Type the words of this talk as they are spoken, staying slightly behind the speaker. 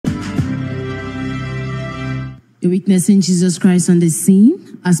You're witnessing Jesus Christ on the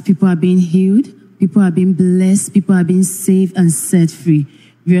scene as people are being healed, people are being blessed, people are being saved and set free.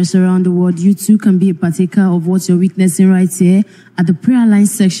 Viewers around the world, you too can be a partaker of what you're witnessing right here at the prayer line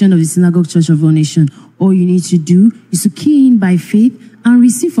section of the Synagogue Church of All Nations. All you need to do is to key in by faith and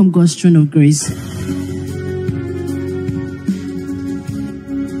receive from God's throne of grace.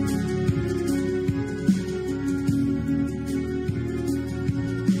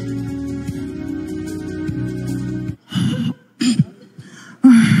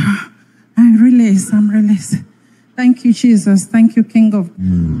 I'm released. Thank you, Jesus. Thank you, King of...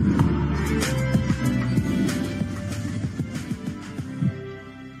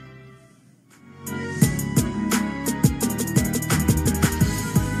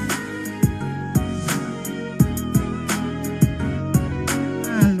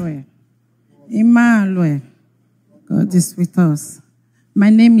 Emmanuel. God is with us. My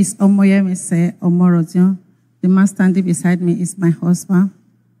name is Omoyemese Omorodion. The man standing beside me is my husband.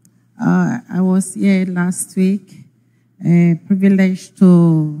 I was here last week, privileged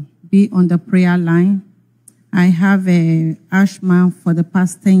to be on the prayer line. I have a asthma for the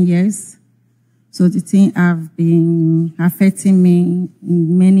past 10 years. So the thing have been affecting me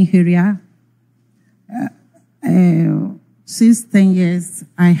in many areas. Since 10 years,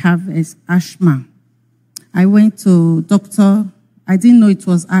 I have asthma. I went to doctor. I didn't know it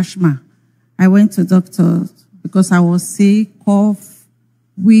was asthma. I went to doctor because I was sick, cough,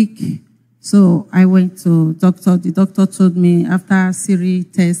 weak. So I went to doctor. The doctor told me after a series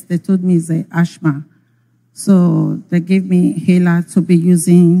test, they told me it's asthma. So they gave me inhaler to be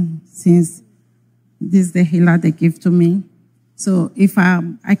using since this is the inhaler they give to me. So if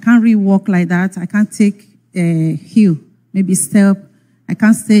I can't really walk like that, I can't take a heel, maybe step. I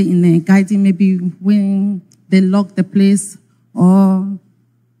can't stay in a guiding, maybe when they lock the place or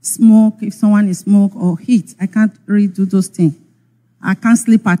smoke, if someone is smoke or heat. I can't really do those things. I can't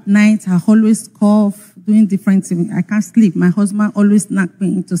sleep at night. I always cough, doing different things. I can't sleep. My husband always knocked me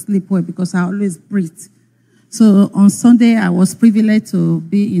into sleep well because I always breathe. So on Sunday, I was privileged to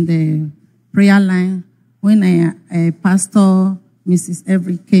be in the prayer line when a pastor, Mrs.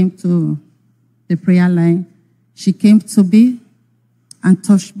 Evelyn, came to the prayer line. She came to me and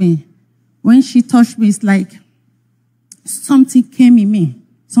touched me. When she touched me, it's like something came in me,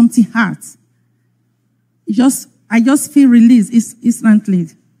 something hurt. I just feel released instantly.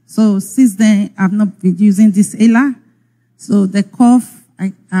 So since then, I've not been using this inhaler. So the cough,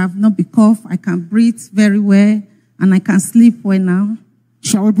 I have not been cough. I can breathe very well, and I can sleep well now.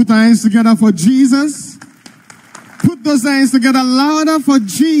 Shall we put our hands together for Jesus? Put those hands together louder for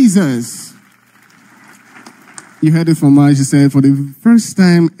Jesus. You heard it from her. She said for the first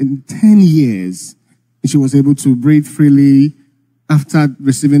time in 10 years, she was able to breathe freely after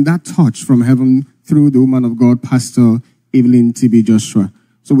receiving that touch from heaven through the woman of God, Pastor Evelyn T.B. Joshua.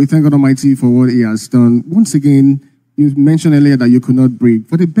 So we thank God Almighty for what he has done. Once again, you mentioned earlier that you could not breathe.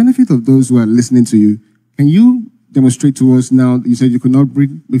 For the benefit of those who are listening to you, can you demonstrate to us now? You said you could not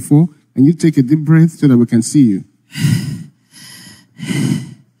breathe before. Can you take a deep breath so that we can see you?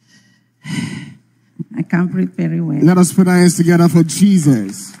 I can't breathe very well. Let us put our hands together for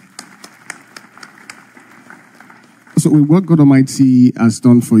Jesus. So with what God Almighty has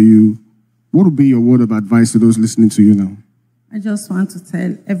done for you, what would be your word of advice to those listening to you now? I just want to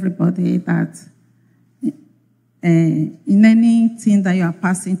tell everybody that in anything that you are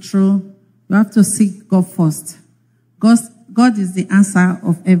passing through, you have to seek God first. God is the answer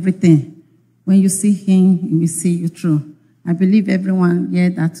of everything. When you see him, he will see you through. I believe everyone here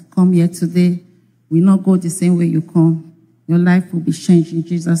that come here today will not go the same way you come. Your life will be changed in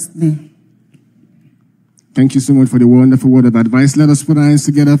Jesus' name. Thank you so much for the wonderful word of advice. Let us put our hands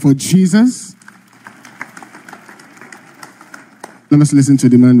together for Jesus. Let us listen to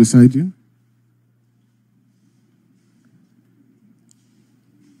the man beside you.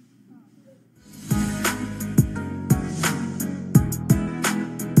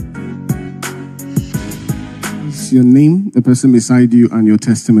 What's your name, the person beside you, and your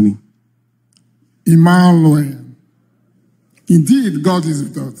testimony? Emmanuel. Indeed, God is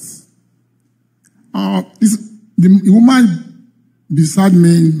with us. The woman beside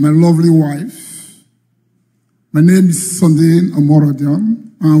me, my lovely wife. My name is Sunday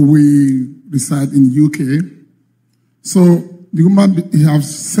Omorodion, and we reside in UK. So the woman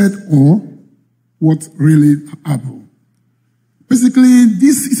has said all what really happened. Basically,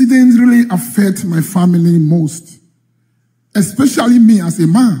 this incident really affects my family most, especially me as a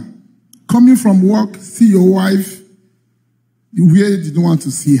man. Coming from work, see your wife, where you don't want to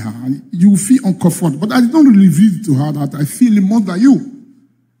see her. You feel uncomfortable. But I don't really reveal to her that I feel more than you.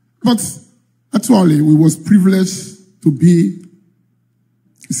 But Actually, we was privileged to be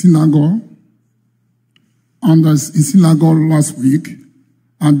in synagogue, and in synagogue last week,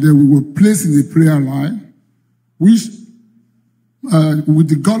 and then we were placed in the prayer line, which with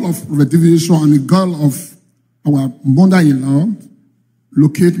the girl of revelation and the girl of our mother-in-law,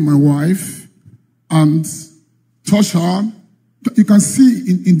 locate my wife and touch her. You can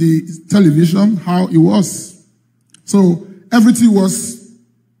see in the television how it was. So everything was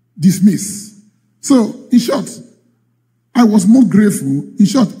dismissed. So in short, I was more grateful. In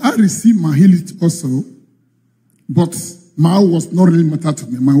short, I received my healing also, but my was not really matter to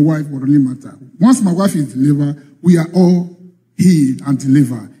me. My wife will really matter. Once my wife is delivered, we are all healed and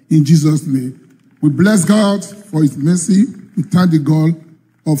delivered. In Jesus' name. We bless God for his mercy. We thank the God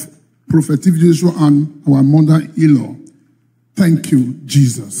of Prophet Evelyn and our mother-in-law. Thank you,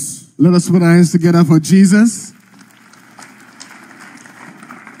 Jesus. Let us put our hands together for Jesus.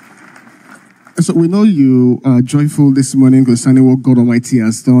 So we know you are joyful this morning concerning what God Almighty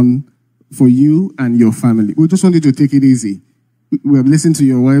has done for you and your family. We just want you to take it easy. We have listened to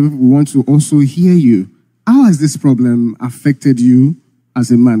your wife. We want to also hear you. How has this problem affected you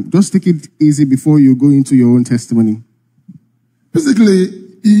as a man? Just take it easy before you go into your own testimony. Basically,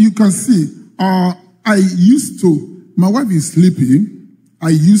 you can see, my wife is sleeping. I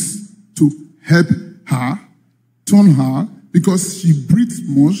used to help her, turn her, because she breathes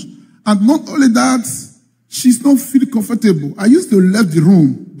much. And not only that, she's not feeling comfortable. I used to leave the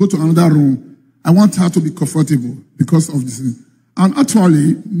room, go to another room. I want her to be comfortable because of this. And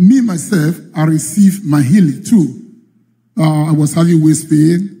actually, me, myself, I received my healing too. I was having waist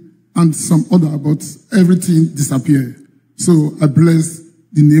pain and some other, but everything disappeared. So I bless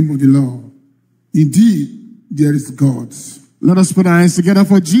the name of the Lord. Indeed, there is God. Let us put our hands together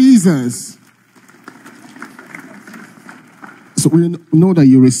for Jesus. So we know that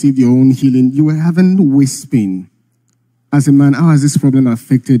you received your own healing. You were having waist pain. As a man, how has this problem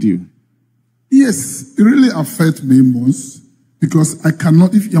affected you? Yes, it really affects me most because I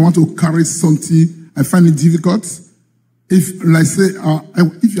cannot, if I want to carry something, I find it difficult. If, like say,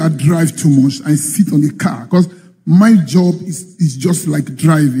 if I drive too much, I sit on the car because my job is just like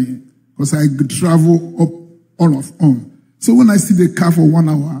driving because I travel up on off on. So when I see the car for 1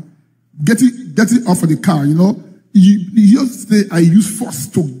 hour, getting off of the car, you just say I use force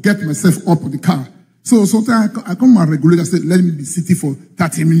to get myself up on the car. So sometimes I come and regulate. I say, let me be sitting for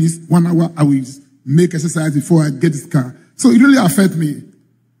 30 minutes, 1 hour. I will make exercise before I get this car. So it really affects me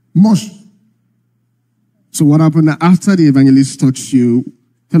much. So what happened after the evangelist touched you?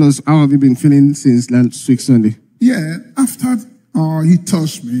 Tell us, how have you been feeling since last week Sunday? Yeah, after he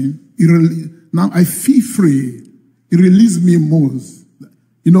touched me, now I feel free. It released me most.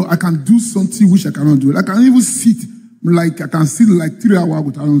 I can do something which I cannot do. I can even sit, I can sit 3 hours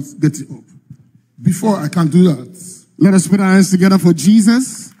without getting up. Before I can do that. Let us put our hands together for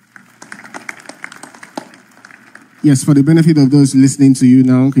Jesus. Yes, for the benefit of those listening to you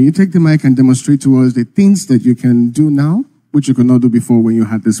now, can you take the mic and demonstrate to us the things that you can do now, which you could not do before when you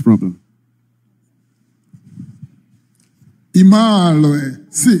had this problem? Emmanuel,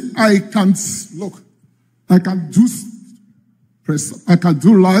 see, I can do press, I can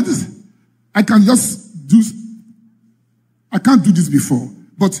do lights, I can't do this before.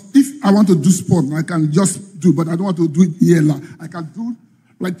 But if I want to do sport, I can just do, but I don't want to do it here. I can do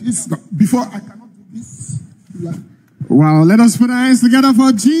like this. Before I cannot do this. Wow, let us put our hands together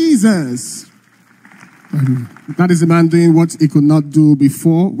for Jesus. That is the man doing what he could not do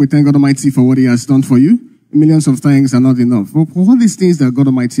before. We thank God Almighty for what he has done for you. Millions of thanks are not enough. But for all these things that God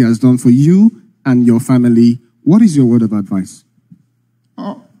Almighty has done for you and your family, what is your word of advice?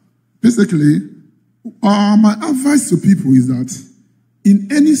 Basically, my advice to people is that in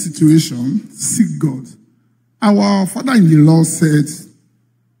any situation, seek God. Our father-in-law said,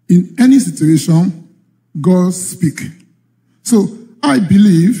 in any situation, God speak. So I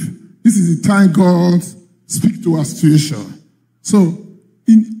believe this is the time God speak to our situation. So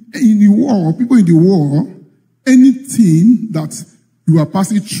in the war, people in the war, anything that you are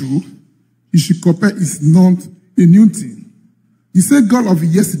passing through, you should compare is not a new thing. He said, God of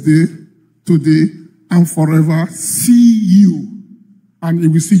yesterday, today, and forever, see you, and he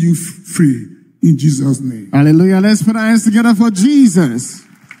will see you free in Jesus' name. Hallelujah. Let's put our hands together for Jesus.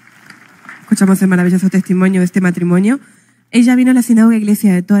 Escuchamos el maravilloso testimonio de este matrimonio. Ella vino a la sinagoga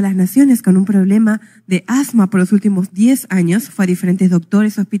Iglesia de Todas las Naciones con un problema de asma por los últimos 10 años. Fue a diferentes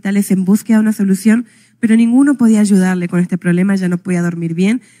doctores, hospitales en búsqueda de una solución, pero ninguno podía ayudarle con este problema. Ella no podía dormir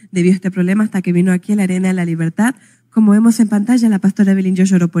bien debido a este problema hasta que vino aquí a la Arena de la Libertad Como vemos en pantalla, la pastora Evelyn yo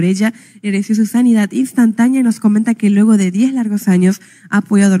lloró por ella y recibió su sanidad instantánea y nos comenta que luego de 10 largos años ha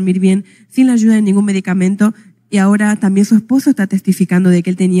podido dormir bien sin la ayuda de ningún medicamento y ahora también su esposo está testificando de que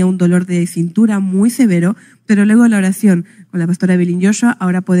él tenía un dolor de cintura muy severo, pero luego de la oración con la pastora Evelyn Joshua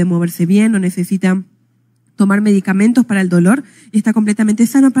ahora puede moverse bien, no necesita tomar medicamentos para el dolor y está completamente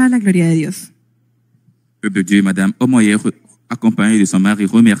sano para la gloria de Dios. De Dieu, Madame Omoyer, accompagnée de son mari,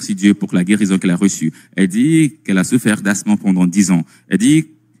 remercie Dieu pour la guérison qu'elle a reçue. Elle dit qu'elle a souffert d'asthme pendant 10 ans. Elle dit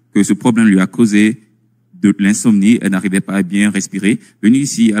que ce problème lui a causé de l'insomnie, elle n'arrivait pas à bien respirer. Venue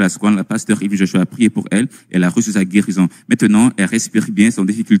ici à la SCOAN, la pasteur Evelyn Joshua a prié pour elle, elle a reçu sa guérison. Maintenant, elle respire bien sans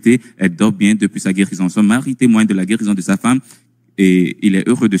difficulté, elle dort bien depuis sa guérison. Son mari témoigne de la guérison de sa femme et il est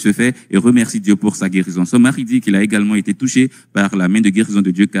heureux de ce fait et remercie Dieu pour sa guérison. Son mari dit qu'il a également été touché par la main de guérison de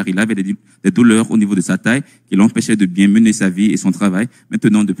Dieu car il avait des douleurs au niveau de sa taille qui l'empêchaient de bien mener sa vie et son travail.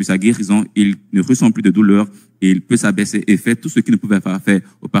 Maintenant, depuis sa guérison, il ne ressent plus de douleurs et il peut s'abaisser et faire tout ce qu'il ne pouvait pas faire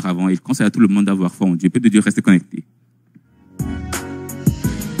auparavant. Il conseille à tout le monde d'avoir foi en Dieu. Peuple de Dieu, restez connectés.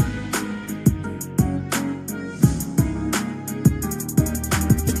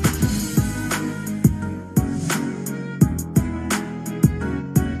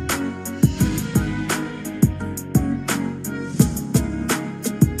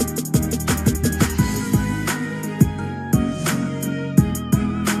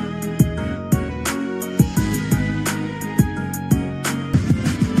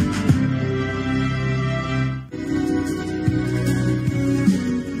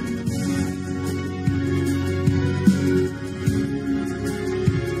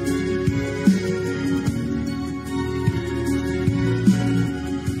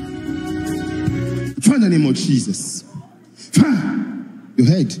 Father, in the name of Jesus. Father, your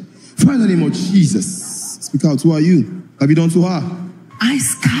head. Father, in the name of Jesus. Speak out. Who are you? Have you done to her? I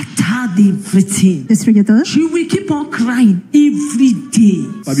scattered everything. Destruyó todo. She will keep on crying every day.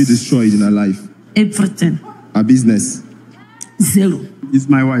 Have you destroyed in her life? Everything. Her business? Zero. It's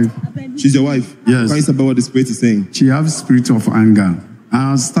my wife. She's your wife? Yes. Can you say about what the Spirit is saying? She has spirit of anger.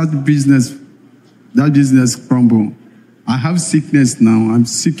 I start business. That business crumble. I have sickness now. I'm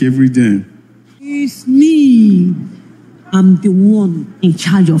sick every day. It's me. I'm the one in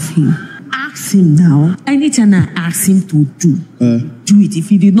charge of him. Ask him now. Anything I ask him to do, do it. If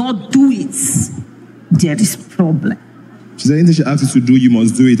he did not do it, there is problem. She said anything she asks you to do, you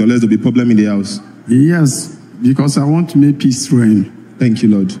must do it, or else there'll be a problem in the house. Yes, because I want to make peace reign. Thank you,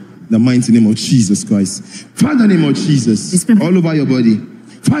 Lord. In the mighty name of Jesus Christ. Father, in the name of Jesus. All over your body.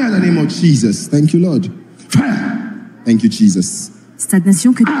 Fire in the name of Jesus. Thank you, Lord. Fire. Thank you, Jesus.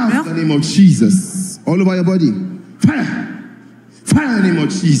 Stagnation que Out in the name of Jesus. All over your body. Fire. Fire in the name of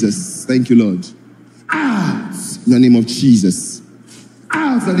Jesus. Thank you, Lord. Out in the name of Jesus.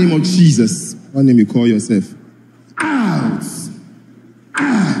 Out in the name of Jesus. What name you call yourself? Out.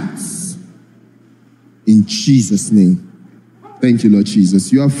 Out. In Jesus' name. Thank you, Lord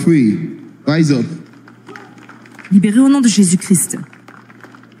Jesus. You are free. Rise up. libéré au nom de Jésus-Christ.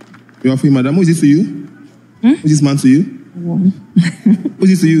 You are free, madam. Who is this to you? Who is this man to you? Who is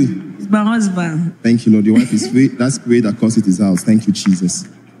this to you? It's my husband. Thank you, Lord. Your wife is free. That spirit that caused it is house. Thank you, Jesus.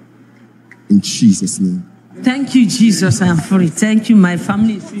 In Jesus' name. Thank you, Jesus. I'm free. Thank you. My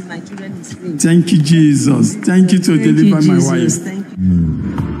family is free. My children is free. Thank you, Jesus. Thank you to deliver my wife. Thank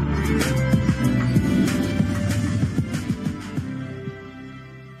you.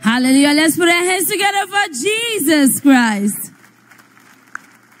 Hallelujah. Let's put our hands together for Jesus Christ.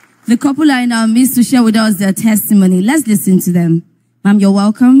 The couple are in our midst to share with us their testimony. Let's listen to them. Ma'am, you're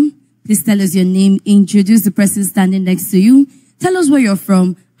welcome. Please tell us your name, introduce the person standing next to you, tell us where you're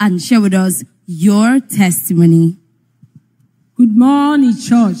from, and share with us your testimony. Good morning,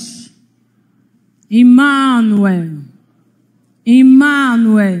 church. Emmanuel.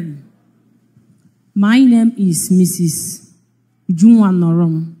 Emmanuel. My name is Mrs. Ujunwa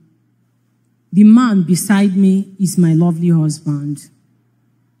Norom. The man beside me is my lovely husband.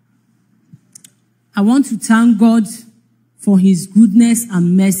 I want to thank God for his goodness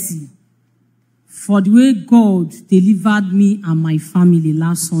and mercy, for the way God delivered me and my family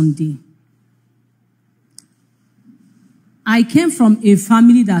last Sunday. I came from a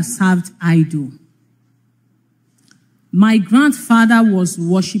family that served idol. My grandfather was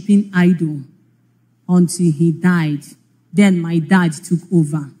worshiping idol until he died. Then my dad took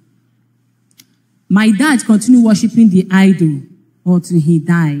over. My dad continued worshiping the idol until he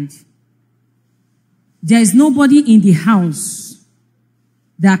died. There is nobody in the house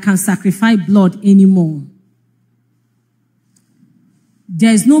that can sacrifice blood anymore.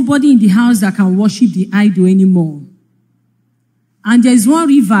 There is nobody in the house that can worship the idol anymore. And there is one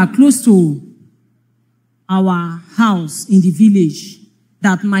river close to our house in the village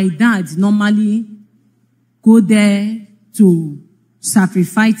that my dad normally go there to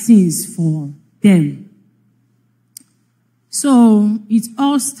sacrifice things for them. So it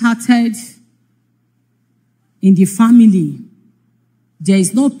all started in the family. There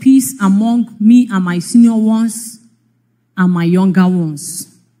is no peace among me and my senior ones and my younger ones.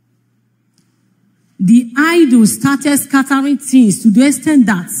 The idol started scattering things to the extent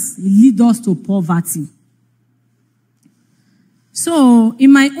that it lead us to poverty. So,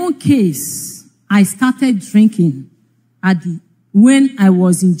 in my own case, I started drinking when I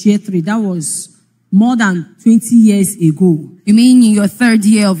was in J3. That was more than 20 years ago. You mean in your third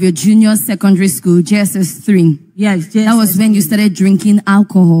year of your junior secondary school, JSS 3? Yes, JSS That was when you started drinking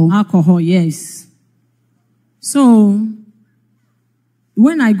alcohol. Alcohol, yes. So,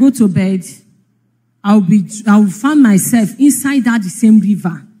 when I go to bed, I'll find myself inside that the same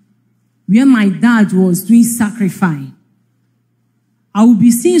river where my dad was doing sacrifice. I will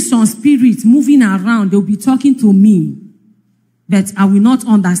be seeing some spirits moving around. They'll be talking to me, but I will not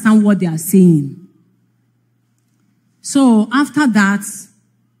understand what they are saying. So after that,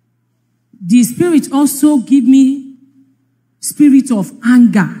 the spirit also give me spirit of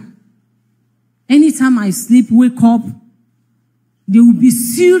anger. Anytime I sleep, wake up, there will be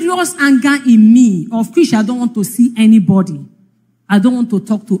serious anger in me, of which I don't want to see anybody. I don't want to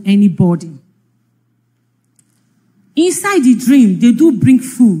talk to anybody. Inside the dream, they do bring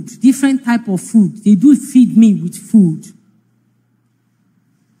food, different type of food. They do feed me with food.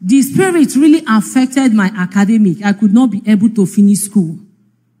 The spirit really affected my academic. I could not be able to finish school.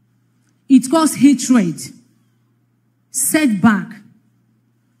 It caused hatred, setback.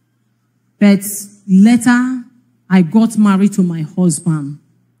 But later, I got married to my husband.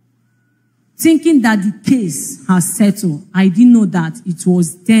 Thinking that the case has settled, I didn't know that it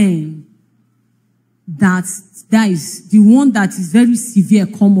was then that is the one that is very severe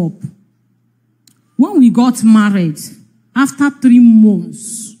come up. When we got married, after 3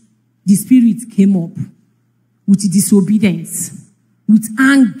 months, the spirit came up with disobedience, with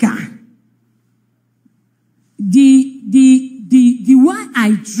anger. The way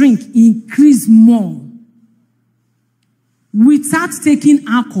I drink increased more. Without taking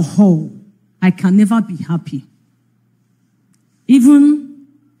alcohol, I can never be happy. Even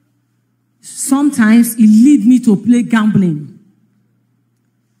sometimes it leads me to play gambling.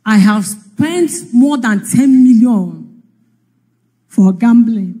 I have spent more than 10 million for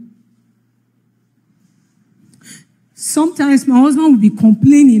gambling. Sometimes my husband will be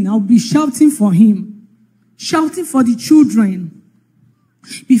complaining. I'll be shouting for him, shouting for the children.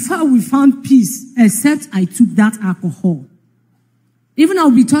 Before we found peace, except I took that alcohol. Even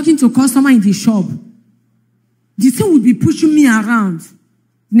I'll be talking to a customer in the shop. The thing will be pushing me around.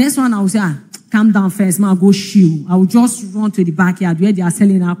 Next one, I will say, calm down first, man, I'll go chill. I will just run to the backyard where they are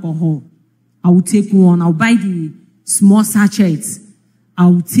selling alcohol. I will take one. I'll buy the small sachets. I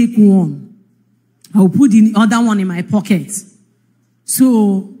will take one. I will put the other one in my pocket.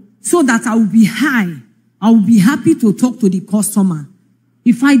 So that I will be high. I will be happy to talk to the customer.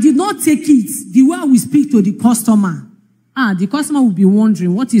 If I did not take it, the way I will speak to the customer, the customer will be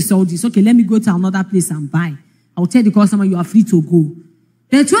wondering, what is all this? Okay, let me go to another place and buy. I will tell the customer, you are free to go.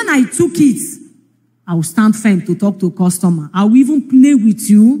 But when I took it, I will stand firm to talk to a customer. I will even play with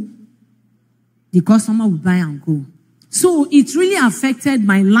you. The customer will buy and go. So it really affected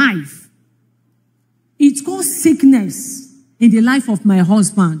my life. It caused sickness in the life of my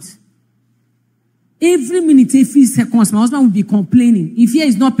husband. Every minute, every second, my husband will be complaining. If here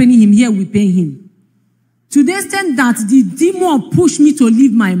is not paying him, here we pay him. To the extent that the demon pushed me to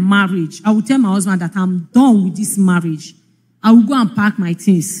leave my marriage. I will tell my husband that I'm done with this marriage. I will go and pack my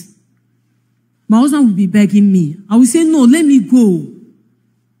things. My husband will be begging me. I will say, no, let me go.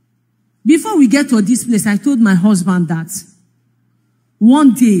 Before we get to this place, I told my husband that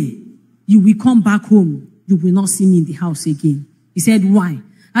one day you will come back home. You will not see me in the house again. He said, why?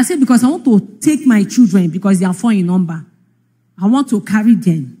 I said, because I want to take my children because they are 4 in number. I want to carry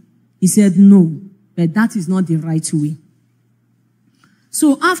them. He said, no, but that is not the right way.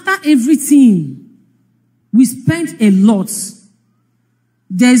 So after everything, we spent a lot.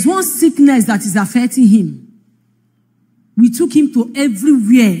 There is one sickness that is affecting him. We took him to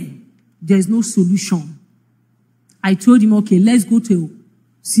everywhere. There is no solution. I told him, okay, let's go to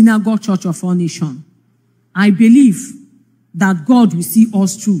Synagogue Church of All Nations. I believe that God will see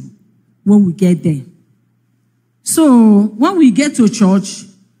us through when we get there. So when we get to church,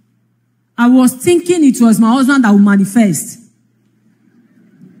 I was thinking it was my husband that would manifest.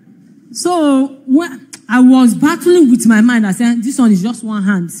 So when I was battling with my mind, I said, this one is just one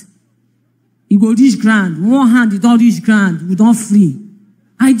hand. He go reach ground. One hand, he don't reach ground. We don't free.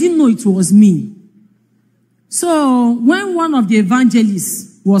 I didn't know it was me. So when one of the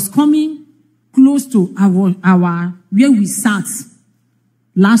evangelists was coming close to our where we sat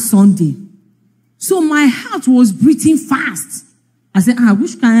last Sunday, so my heart was beating fast. I said,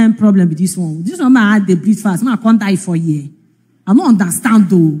 which kind of problem with this one? This one I had the breathe fast. I can't die for a year. I don't understand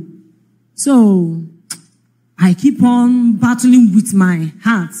though. So I keep on battling with my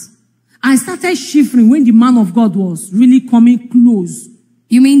heart. I started shivering when the man of God was really coming close.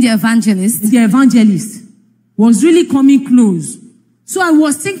 You mean the evangelist? The evangelist was really coming close. So I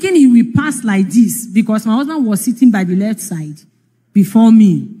was thinking he will pass like this because my husband was sitting by the left side before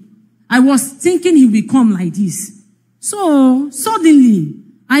me. I was thinking he will come like this. So suddenly,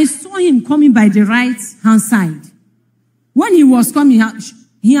 I saw him coming by the right hand side. When he was coming,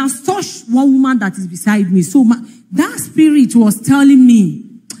 he has touched one woman that is beside me. So that spirit was telling me,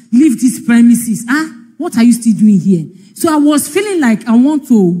 leave these premises. What are you still doing here? So I was feeling like I want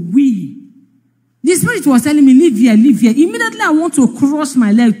to wee. The spirit was telling me, leave here, leave here. Immediately I want to cross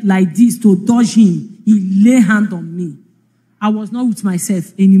my leg like this to dodge him. He lay hand on me. I was not with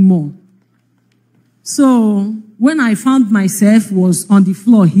myself anymore. So when I found myself was on the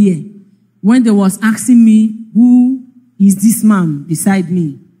floor here, when they was asking me, who is this man beside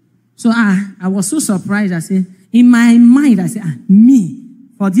me? So I was so surprised. I said, in my mind, I said, me,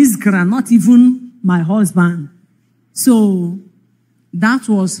 for this girl, not even my husband. So that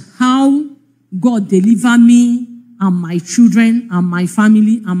was how God delivered me and my children and my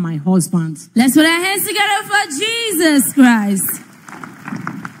family and my husband. Let's put our hands together for Jesus Christ.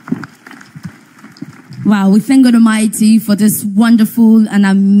 Wow, we thank God Almighty for this wonderful and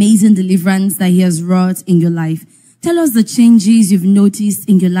amazing deliverance that He has wrought in your life. Tell us the changes you've noticed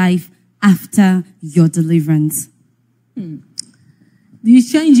in your life after your deliverance.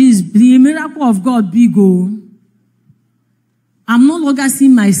 These changes, the miracle of God, big. I'm no longer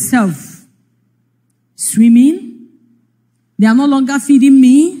seeing myself swimming. They are no longer feeding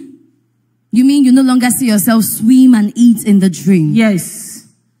me. You mean you no longer see yourself swim and eat in the dream? Yes.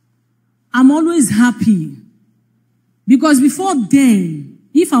 I'm always happy. Because before then,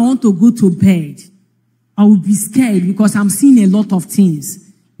 if I want to go to bed, I will be scared because I'm seeing a lot of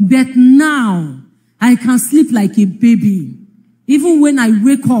things. But now, I can sleep like a baby. Even when I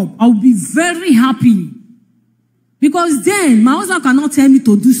wake up, I'll be very happy. Because then, my husband cannot tell me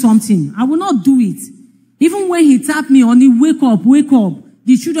to do something. I will not do it. Even when he tap me on it, wake up,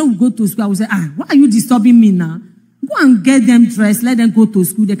 the children will go to school. I will say, why are you disturbing me now? Go and get them dressed, let them go to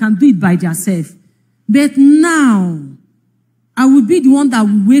school. They can do it by themselves. But now, I will be the one that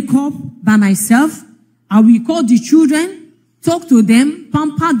will wake up by myself. I will call the children, talk to them,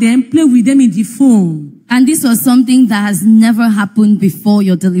 pamper them, play with them in the phone. And this was something that has never happened before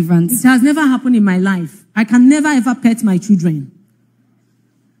your deliverance? It has never happened in my life. I can never ever pet my children.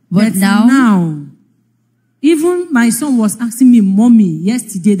 But now, even my son was asking me, Mommy,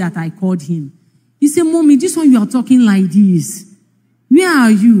 yesterday that I called him. He said, Mommy, this one you are talking like this. Where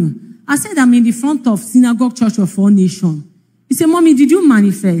are you? I said, I'm in the front of Synagogue Church of All Nations. He said, Mommy, did you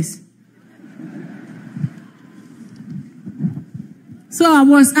manifest? So I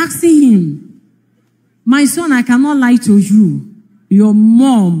was asking him, my son, I cannot lie to you. Your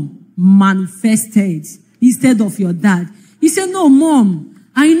mom manifested instead of your dad. He said, no, Mom,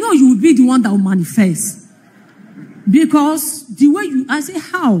 I know you will be the one that will manifest. Because the way you, I said,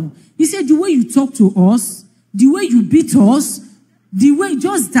 how? He said, the way you talk to us, the way you beat us, the way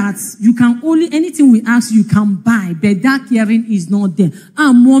just that you can only, anything we ask you can buy, but that caring is not there.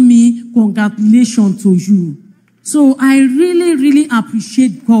 Mommy, congratulations to you. So I really, really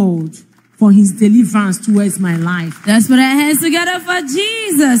appreciate God for His deliverance towards my life. Let's put our hands together for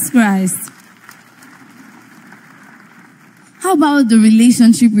Jesus Christ. How about the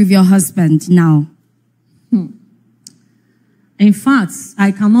relationship with your husband now? In fact,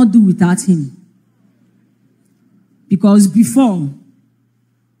 I cannot do without him. Because before,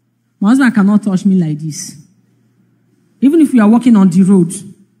 my husband cannot touch me like this. Even if we are walking on the road,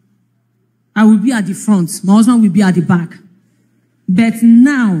 I will be at the front. My husband will be at the back. But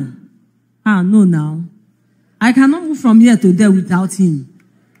now, now, I cannot move from here to there without him.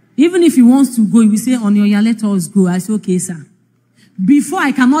 Even if he wants to go, he will say, Onyoya, let us go. I say, okay, sir. Before,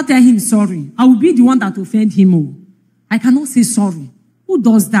 I cannot tell him sorry. I will be the one that offend him. I cannot say sorry. Who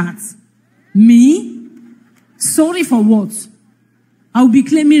does that? Me? Sorry for what? I will be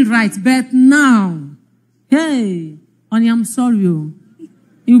claiming right. But now, hey, honey, I'm sorry.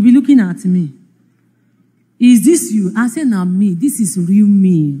 He will be looking at me. Is this you? I said, not me. This is real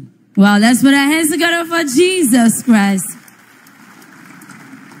me. Well, let's put our hands together for Jesus Christ.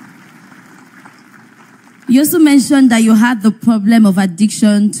 You also mentioned that you had the problem of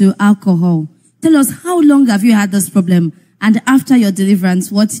addiction to alcohol. Tell us, how long have you had this problem? And after your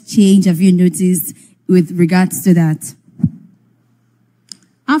deliverance, what change have you noticed with regards to that?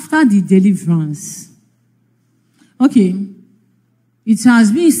 After the deliverance, okay, it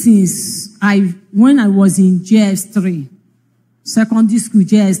has been since when I was in JS3, secondary school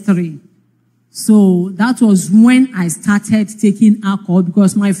JS3. So that was when I started taking alcohol,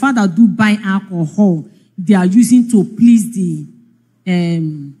 because my father do buy alcohol. They are using to please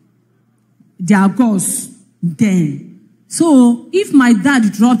their gods then. So if my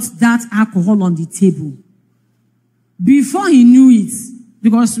dad dropped that alcohol on the table, before he knew it,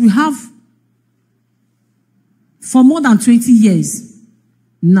 because we have for more than 20 years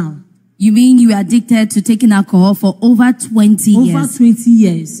now. You mean you were addicted to taking alcohol for over 20 years? Over 20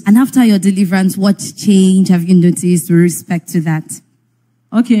 years. And after your deliverance, what change have you noticed with respect to that?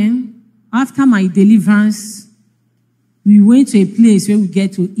 Okay. After my deliverance, we went to a place where we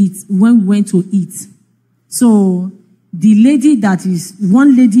get to eat, when we went to eat. So the lady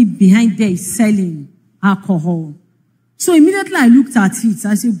one lady behind there is selling alcohol. So immediately I looked at it.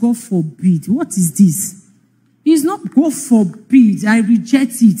 I said, God forbid. What is this? It's not God forbid. I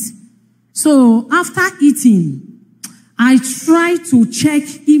reject it. So after eating, I try to check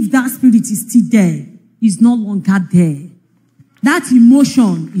if that spirit is still there. It's no longer there. That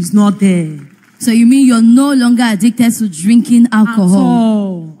emotion is not there. So you mean you're no longer addicted to drinking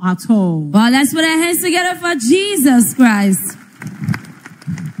alcohol? At all. Well, let's put our hands together for Jesus Christ.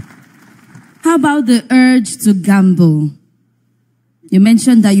 How about the urge to gamble? You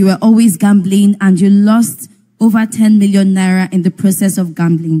mentioned that you were always gambling and you lost over 10 million naira in the process of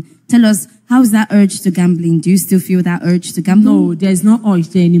gambling. Tell us, how's that urge to gambling? Do you still feel that urge to gamble? No, there's no urge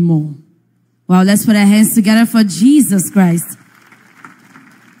there anymore. Well, let's put our hands together for Jesus Christ.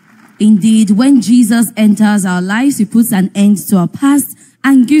 Indeed, when Jesus enters our lives, he puts an end to our past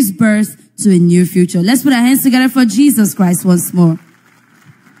and gives birth to a new future. Let's put our hands together for Jesus Christ once more.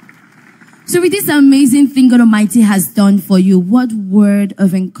 So with this amazing thing God Almighty has done for you, what word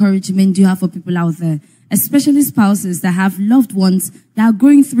of encouragement do you have for people out there? Especially spouses that have loved ones that are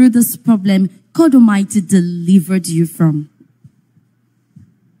going through this problem God Almighty delivered you from.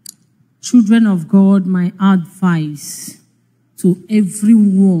 Children of God, my advice to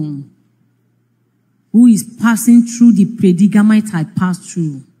everyone who is passing through the predicament I passed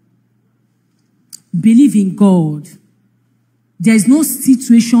through, believe in God. There is no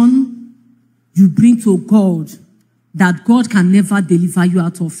situation you bring to God that God can never deliver you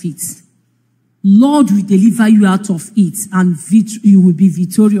out of it. Lord will deliver you out of it, and you will be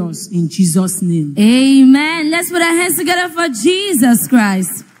victorious in Jesus' name. Amen. Let's put our hands together for Jesus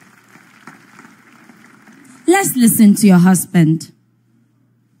Christ. Let's listen to your husband.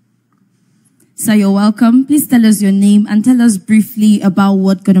 Sir, you're welcome. Please tell us your name and tell us briefly about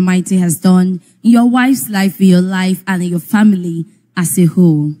what God Almighty has done in your wife's life, in your life, and in your family as a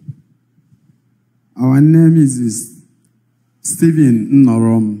whole. Our name is Stephen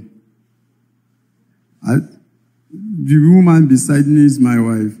Nnorom. The woman beside me is my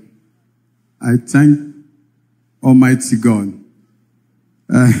wife. I thank Almighty God.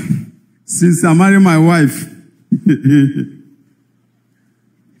 Since I married my wife,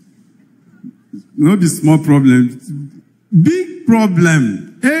 no be small problem, big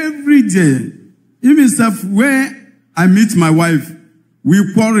problem every day. Even self, where I meet my wife,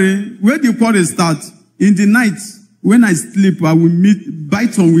 we quarrel. Where the quarrel start? In the night, when I sleep, I will meet,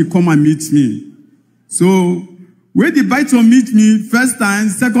 Byton will come and meet me. So, where the Byton meet me, first time,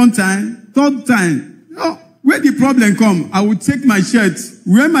 second time, third time, where the problem come, I will take my shirt,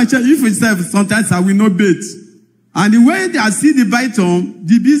 wear my shirt, if it's sometimes I will not bathe. And the way I see the Byton,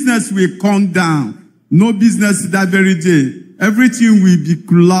 the business will come down. No business that very day. Everything will be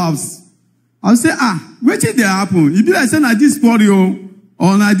collapsed. I'll say, where did they happen? If I say, na this porio,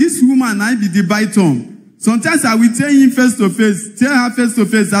 or na this woman, I be the Byton. Sometimes I will tell him face to face, tell her face to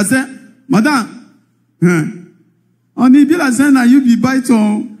face. I say, Madam, and he be like saying, "Now you be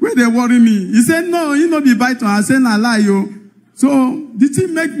Byton." Where they worry me? He said, "No, you not be Byton." I said, "I lie yo." So the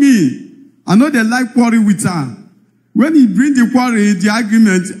thing make me. I know they like quarrel with her. When he bring the quarrel, the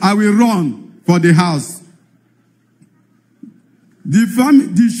argument, I will run for the house. The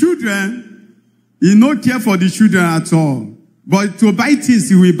children, he no care for the children at all. But to buy things,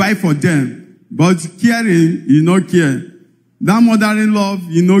 he will buy for them. But caring, he no care. That mother-in-law,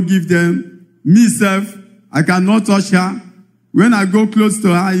 he no give them. Myself, I cannot touch her. When I go close to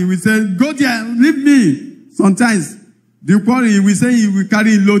her, he will say, "Go there, leave me." Sometimes, the quarrel, he will say he will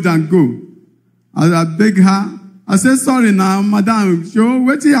carry load and go. I beg her. I say, "Sorry now, madam, show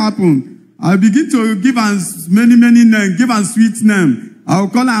what happened." I begin to give her many names, give her sweet name. I will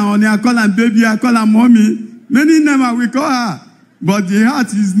call her honey, I call her baby, I call her mommy. Many names I will call her. But the heart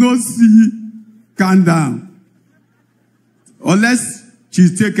is not calm down. Unless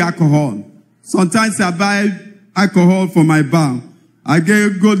she take alcohol. Sometimes I buy alcohol for my bar. I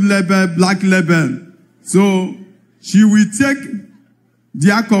get gold label, black label. So she will take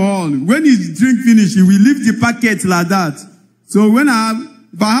the alcohol. When he drink finish, he will leave the packet like that. So if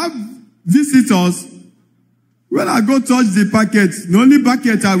I have visitors, when I go touch the packet, the only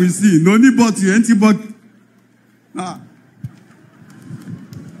packet I will see, the only bottle, empty bottle. I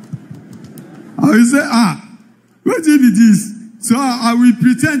will say, what is this? So I will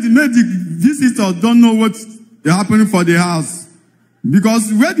pretend to make the visitors don't know what is happening for the house.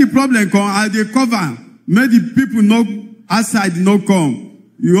 Because where the problem comes, they cover. Make the people know outside no come.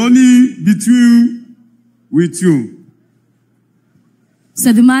 You only between with you.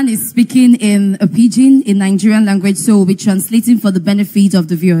 So the man is speaking in a pidgin in Nigerian language, so we'll be translating for the benefit of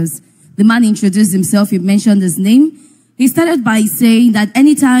the viewers. The man introduced himself, he mentioned his name. He started by saying that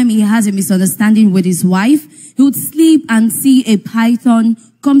anytime he has a misunderstanding with his wife, he would sleep and see a python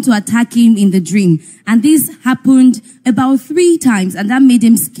come to attack him in the dream. And this happened about 3 times, and that made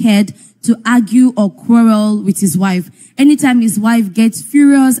him scared to argue or quarrel with his wife. Anytime his wife gets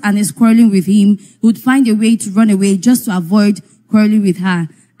furious and is quarreling with him, he would find a way to run away just to avoid quarreling with her.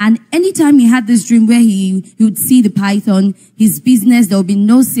 And anytime he had this dream where he would see the python, his business, there would be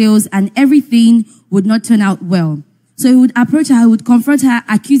no sales and everything would not turn out well. So he would approach her, he would confront her,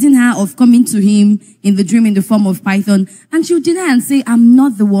 accusing her of coming to him in the dream in the form of python. And she would deny and say, I'm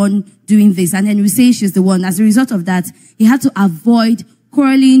not the one doing this. And then he would say she's the one. As a result of that, he had to avoid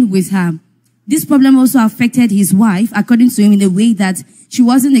quarreling with her. This problem also affected his wife, according to him, in a way that she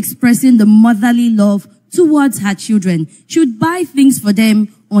wasn't expressing the motherly love towards her children. She would buy things for them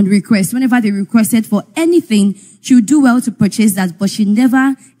on request. Whenever they requested for anything, she would do well to purchase that, but she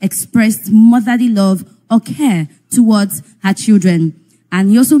never expressed motherly love or care towards her children. And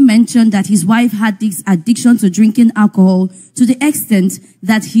he also mentioned that his wife had this addiction to drinking alcohol to the extent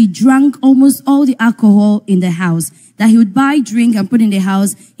that he drank almost all the alcohol in the house. That he would buy drink and put in the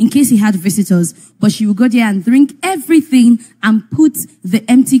house in case he had visitors. But she would go there and drink everything and put the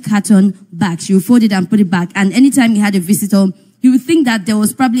empty carton back. She would fold it and put it back. And anytime he had a visitor, he would think that there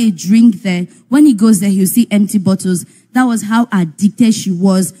was probably a drink there. When he goes there, he would see empty bottles. That was how addicted she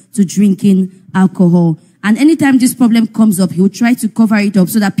was to drinking alcohol. And anytime this problem comes up, he would try to cover it up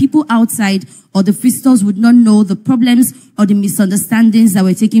so that people outside or the visitors would not know the problems or the misunderstandings that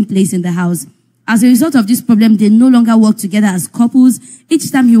were taking place in the house. As a result of this problem, they no longer work together as couples.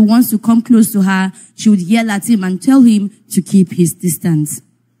 Each time he wants to come close to her, she would yell at him and tell him to keep his distance.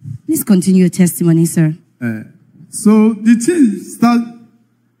 Please continue your testimony, sir. So the thing starts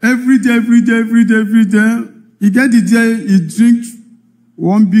every day. He get the day he drink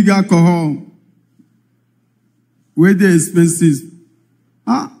one big alcohol. Where they expenses.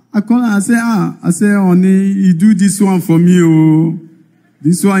 I call her, I say, honey, you do this one for me, oh.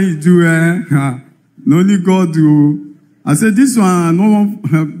 This one you do, only God do. I said, this one, no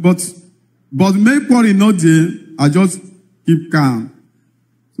one, but make worry not there, I just keep calm.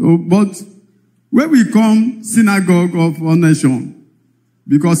 So, but when we come, synagogue of our nation,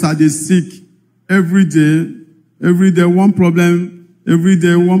 because I dey sick every day, one problem, every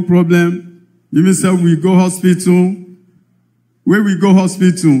day, one problem. Even say we go hospital. Where we go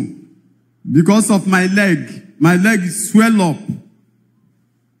hospital, because of my leg swell up.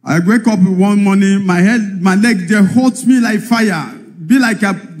 I wake up one morning, my leg, they hurt me like fire. Be like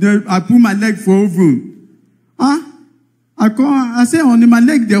I put my leg for oven. I say, honey, my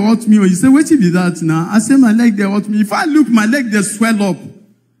leg, they hurt me. You say, what be that now? I say, my leg, they hurt me. If I look, my leg, they swell up.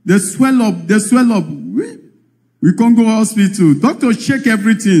 They swell up. We can't go hospital. Doctor check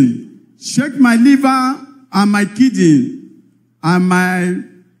everything. Check my liver and my kidney and my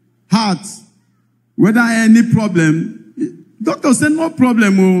heart. Whether any problem. Doctor said no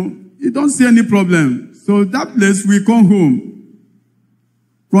problem. Oh, he don't see any problem. So that place we come home.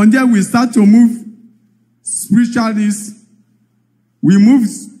 From there we start to move spiritualists. We move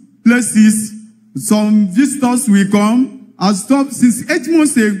places. Some visitors will come. I stopped since 8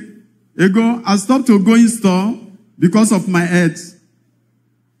 months ago. I stopped to go in store because of my health.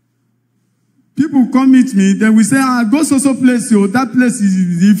 People come meet me, then we say, go so place, yo. That place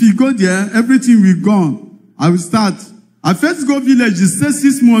is, if you go there, everything will gone. I will start. I first go village, stay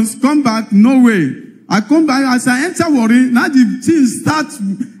 6 months, come back, no way. I come back, as I enter worry, now the thing start.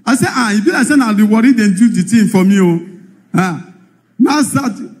 I say, if you say, now the worry, then do the thing for me, now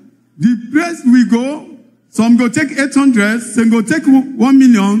start. The place we go, some go take 800, some go take 1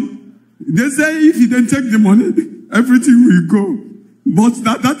 million. They say if you don't take the money, everything will go. But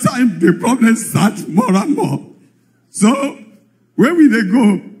at that time, the problem starts more and more. So, where will they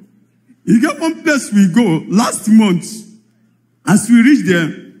go? You get one place we go. Last month, as we reach there,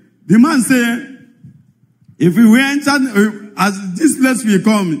 the man said, if we enter, as this place we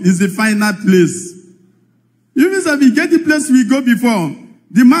come, is the final place. Even if we get the place we go before,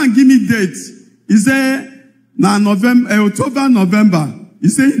 the man give me date. He said, now October, November. He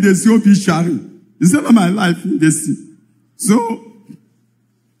said, in the COP sharing. He said, my life in the sea. So,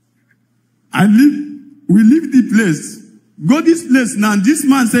 we leave the place. Go this place now. This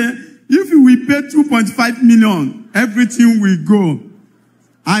man said, if we pay 2.5 million, everything will go.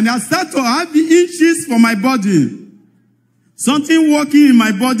 And I start to have the inches for my body. Something walking in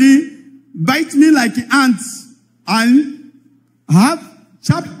my body bite me like ants and have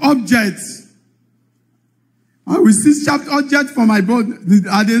sharp objects. I will see sharp objects for my body.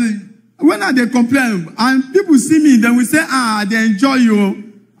 When they complain and people see me, then we say, they enjoy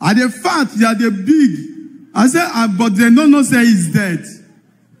you. Are they fat? Are they big? I say, but they don't say he's dead.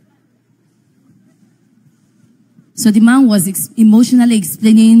 So the man was emotionally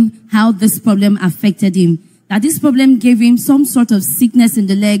explaining how this problem affected him. That this problem gave him some sort of sickness in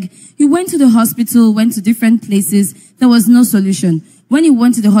the leg. He went to the hospital, went to different places. There was no solution. When he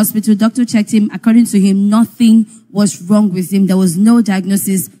went to the hospital, doctor checked him. According to him, nothing was wrong with him. There was no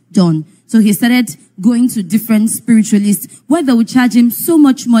diagnosis done. So he started going to different spiritualists where they would charge him so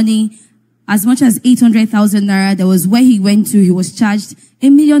much money, as much as 800,000 naira. There was where he went to, he was charged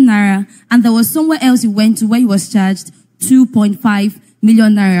 1 million naira. And there was somewhere else he went to where he was charged 2.5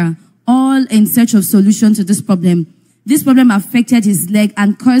 million naira. All in search of solution to this problem. This problem affected his leg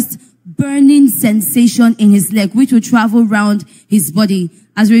and caused burning sensation in his leg, which would travel around his body.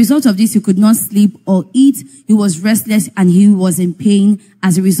 As a result of this, he could not sleep or eat. He was restless and he was in pain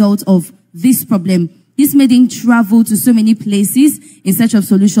as a result of this problem. This made him travel to so many places in search of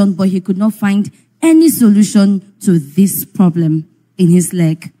solution, but he could not find any solution to this problem in his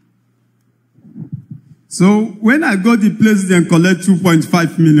leg. So when I got the place, then collect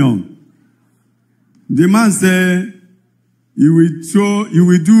 2.5 million. The man said, you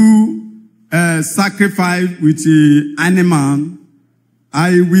will do a sacrifice with an animal.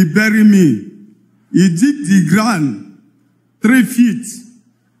 I will bury me. He dig the ground 3 feet.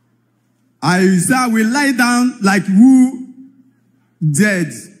 I said, I will lie down like who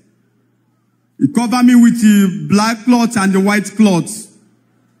dead. He covered me with the black cloth and the white cloth.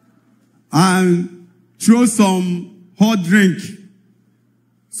 And throw some hot drink.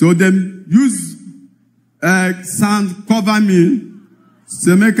 So they use sand cover me.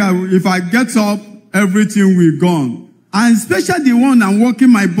 So if I get up, everything will gone. And especially the one I'm working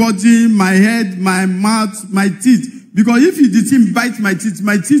my body, my head, my mouth, my teeth. Because if the thing bite my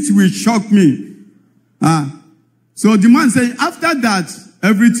teeth will shock me. So the man said, after that,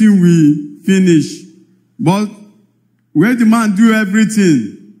 everything will finish. But where the man do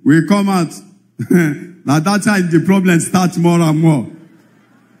everything, will come out. At that time, the problem starts more and more.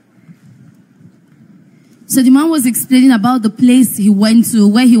 So the man was explaining about the place he went to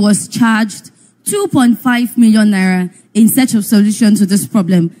where he was charged 2.5 million naira in search of solution to this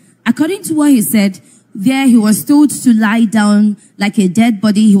problem. According to what he said, there he was told to lie down like a dead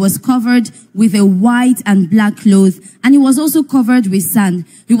body. He was covered with a white and black cloth, and he was also covered with sand.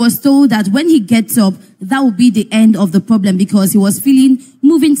 He was told that when he gets up, that will be the end of the problem because he was feeling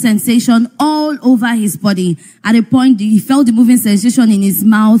moving sensation all over his body. At a point, he felt the moving sensation in his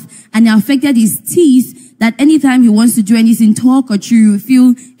mouth, and it affected his teeth, that anytime he wants to do anything, talk or chew, he will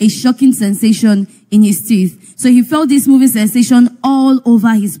feel a shocking sensation in his teeth. So he felt this moving sensation all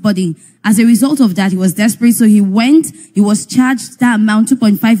over his body. As a result of that, he was desperate. So he was charged that amount,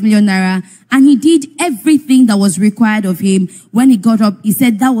 2.5 million naira, and he did everything that was required of him. When he got up, he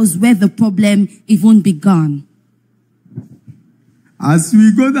said that was where the problem even began. As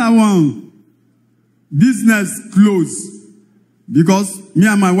we go that one, business closed because me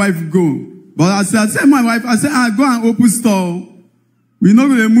and my wife go. But I said my wife, go and open store. We're not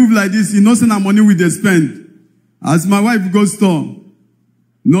going to move like this. You know, send our money we they spend. As my wife goes store,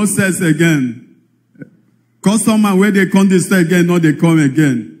 no sales again. Customer where they come, they start again, no they come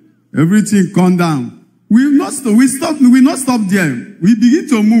again. Everything come down. We not stop there. We begin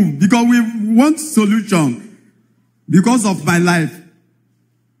to move because we want solution because of my life.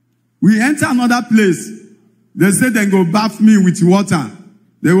 We enter another place. They say they go bath me with water.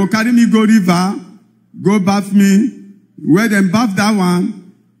 They will carry me go river, go bath me. Where they bath that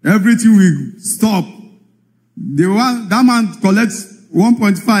one, everything will stop. That man collects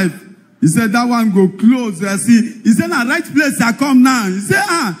 1.5. He said that one go close. He said, right place I come now. He said,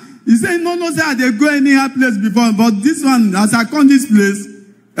 He said, no, sir, they go any other place before. But this one, as I come this place,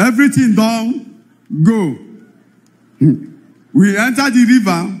 everything don't go. We enter the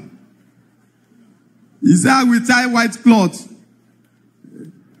river. He said, I will tie white cloth.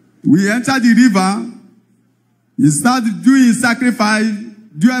 We enter the river. He started doing sacrifice,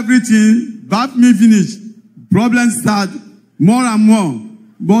 do everything, bath me finish. Problems start more and more.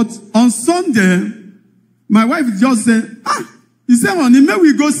 But on Sunday, my wife just said, he said, honey, may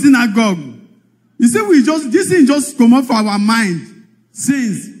we go synagogue. He said, this thing just come up for our mind.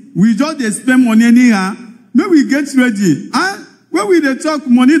 Since we just spend money anyhow, may we get ready. When we dey talk,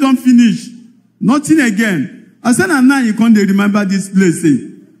 money don't finish. Nothing again. I said, and now you can't remember this place.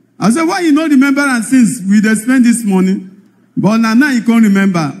 I said, why you not remember and since we dey spend this money? But now you can't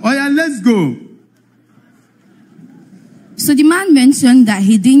remember. Oh yeah, let's go. So the man mentioned that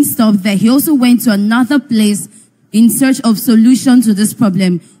he didn't stop there. He also went to another place in search of solution to this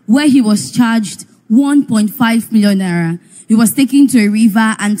problem, where he was charged 1.5 million naira. He was taken to a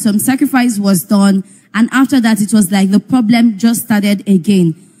river and some sacrifice was done. And after that, it was like the problem just started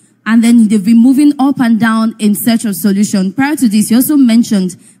again. And then they've been moving up and down in search of solution. Prior to this, he also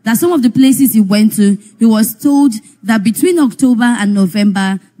mentioned that some of the places he went to, he was told that between October and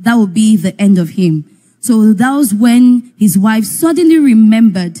November, that would be the end of him. So that was when his wife suddenly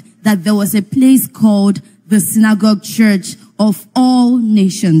remembered that there was a place called the Synagogue Church of All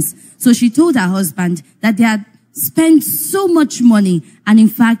Nations. So she told her husband that they had spent so much money and in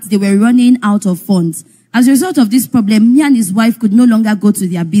fact they were running out of funds. As a result of this problem, he and his wife could no longer go to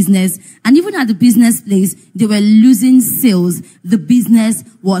their business, and even at the business place, they were losing sales. The business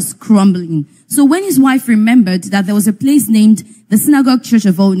was crumbling. So when his wife remembered that there was a place named the Synagogue Church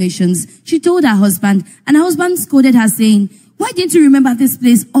of All Nations, she told her husband, and her husband scolded her saying, why didn't you remember this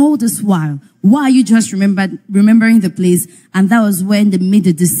place all this while? Why are you just remembering the place? And that was when they made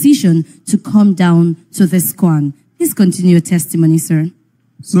the decision to come down to the SCOAN. Please continue your testimony, sir.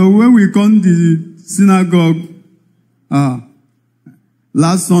 So when we come to the synagogue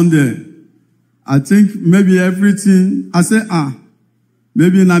last Sunday, I think maybe everything, I said,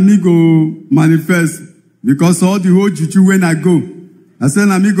 maybe Nami go manifest because all the whole juju when I go. I said,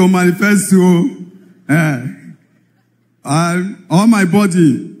 Nami go manifest all my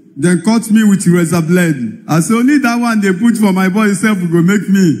body. Then cut me with razor blade. I said, only that one they put for my body self will make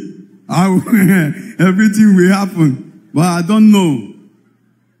me. Everything will happen. But I don't know.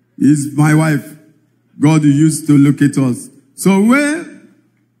 It's my wife. God used to look at us. So when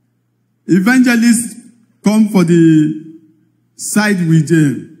evangelists come for the side with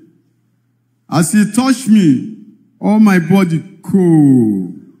them, as he touched me, all my body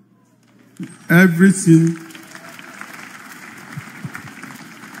cool. Everything.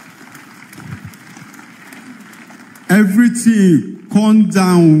 Everything come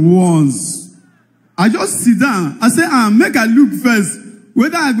down once. I just sit down. I say, make I look first.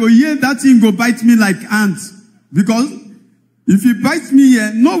 Whether I go here, that thing go bite me like ant. Because if he bites me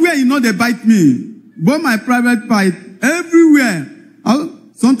here, nowhere you know they bite me. But my private part, everywhere.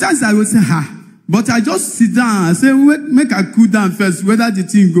 Sometimes I will say, But I just sit down. I say, make I cool down first, whether the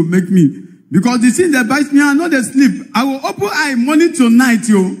thing go make me. Because the thing that bites me, I know they sleep. I will open eye morning to night,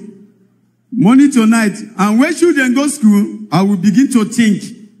 yo. Morning to night. And when children go school, I will begin to think.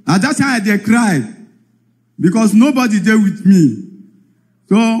 And that's how they cry. Because nobody there with me.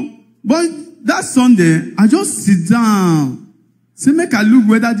 So, but that Sunday, I just sit down. Say, make I look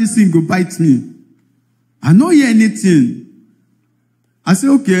whether this thing go bite me. I don't hear anything. I say,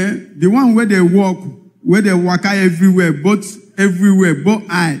 okay, the one where they walk everywhere, both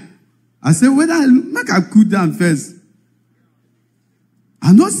eye. I say, make I cool down first.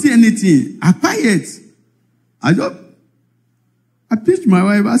 I don't see anything. I quiet. I pitch my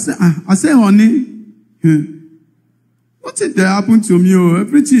wife. I say, honey, what did that happen to me?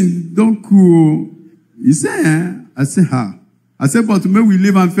 Everything don't cool. He said, I say, I said, but maybe we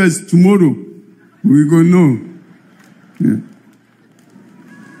leave and first tomorrow. We go know. Yeah.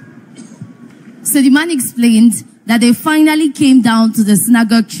 So the man explained that they finally came down to the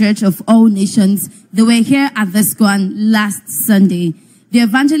Synagogue Church of All Nations. They were here at the SCOAN last Sunday. The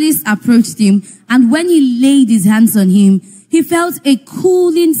evangelist approached him, and when he laid his hands on him, he felt a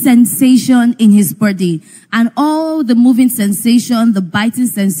cooling sensation in his body. And all the moving sensation, the biting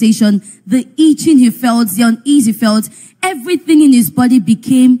sensation, the itching he felt, the unease he felt, everything in his body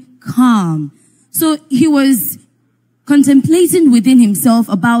became calm. So he was contemplating within himself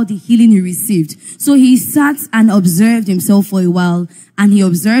about the healing he received. So he sat and observed himself for a while, and he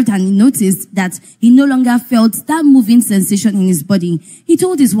observed and he noticed that he no longer felt that moving sensation in his body. He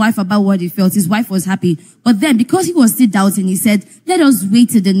told his wife about what he felt. His wife was happy. But then, because he was still doubting, he said, let us wait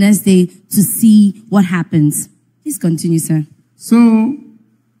till the next day to see what happens. Please continue, sir. So,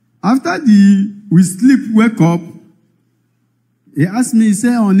 after we sleep, wake up, he asked me, he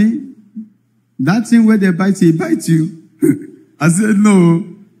said, honey, that thing where they bite you. I said, no.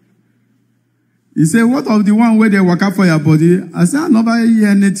 He said, what of the one where they work out for your body? I said, I never hear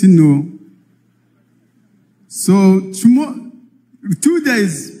anything, no. So, tomorrow, 2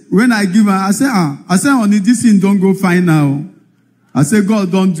 days, when I give her, I said, honey, this thing don't go fine now. I said,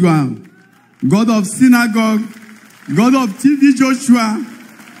 God, don't do it. God of synagogue, God of TV Joshua,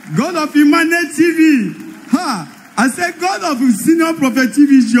 God of Emmanuel TV. I said, God of senior prophet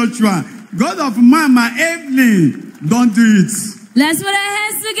TV Joshua, God of Mama Evelyn, don't do it. Let's put our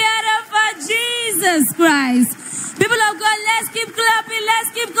hands together for Jesus Christ. People of God, let's keep clapping,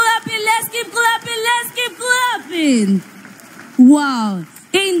 let's keep clapping, let's keep clapping, let's keep clapping. Wow.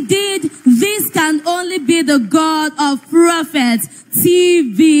 Indeed, this can only be the God of Prophet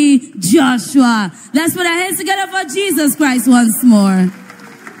TV Joshua. Let's put our hands together for Jesus Christ once more.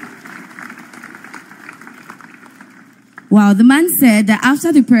 Wow, the man said that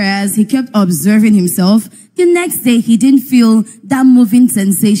after the prayers, he kept observing himself. The next day, he didn't feel that moving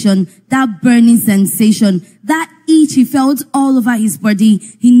sensation, that burning sensation, that itch he felt all over his body.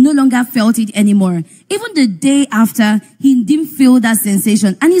 He no longer felt it anymore. Even the day after, he didn't feel that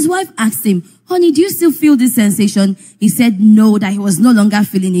sensation. And his wife asked him, honey, do you still feel this sensation? He said no, that he was no longer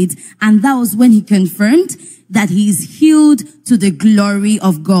feeling it. And that was when he confirmed that he is healed to the glory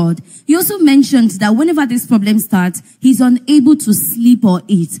of God. He also mentioned that whenever this problem starts, he's unable to sleep or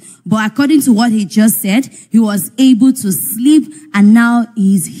eat. But according to what he just said, he was able to sleep and now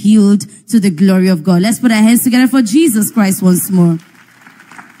he's healed to the glory of God. Let's put our hands together for Jesus Christ once more.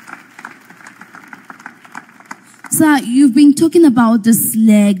 Sir, you've been talking about this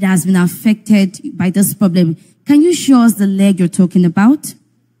leg that has been affected by this problem. Can you show us the leg you're talking about?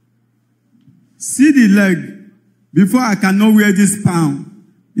 See the leg. Before I cannot wear this pound,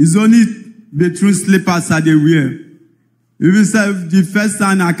 it's only bedroom slippers I they wear. Even the first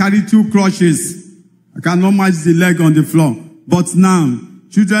time I carry 2 crutches, I cannot match the leg on the floor. But now,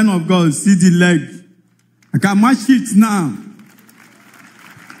 children of God, see the leg. I can match it now.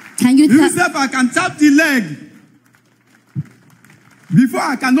 Can you even if I can tap the leg. Before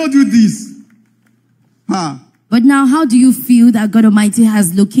I cannot do this. But now, how do you feel that God Almighty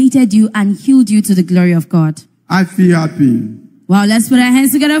has located you and healed you to the glory of God? I feel happy. Wow, let's put our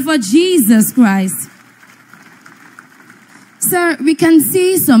hands together for Jesus Christ. Sir, we can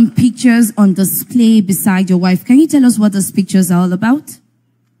see some pictures on display beside your wife. Can you tell us what those pictures are all about?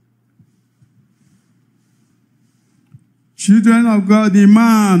 Children of God,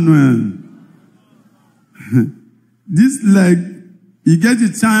 Emmanuel. This leg, you get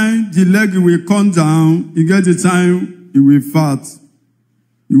the time the leg will come down, you get the time it will fat,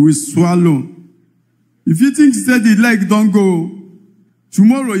 it will swallow. If you think that the leg don't go,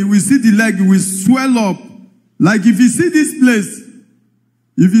 tomorrow you will see the leg will swell up. Like if you see this place,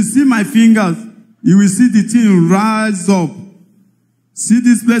 if you see my fingers, you will see the thing rise up. See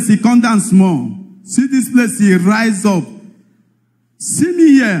this place, it come down small. See this place, it rise up. See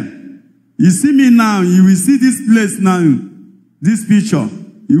me here. You see me now, you will see this place now. This picture,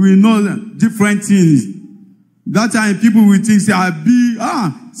 you will know different things. That time people will think, say,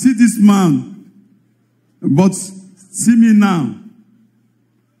 see this man. But see me now.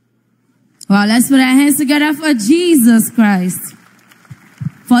 Well, let's put our hands together for Jesus Christ.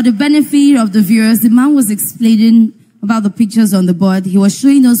 For the benefit of the viewers, the man was explaining about the pictures on the board. He was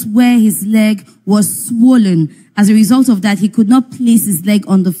showing us where his leg was swollen. As a result of that, he could not place his leg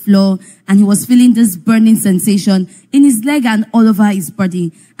on the floor, and he was feeling this burning sensation in his leg and all over his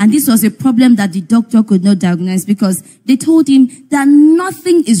body. And this was a problem that the doctor could not diagnose because they told him that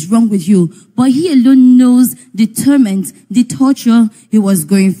nothing is wrong with you, but he alone knows the torment, the torture he was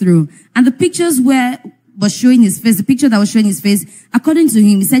going through. And the pictures was showing his face, the picture that was showing his face, according to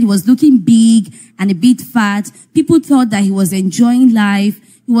him, he said he was looking big and a bit fat. People thought that he was enjoying life.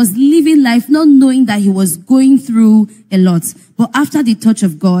 He was living life not knowing that he was going through a lot. But after the touch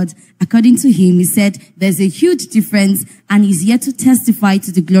of God, according to him, he said there's a huge difference and he's yet to testify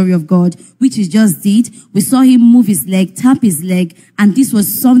to the glory of God, which he just did. We saw him move his leg, tap his leg, and this was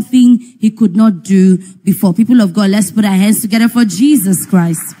something he could not do before. People of God, let's put our hands together for Jesus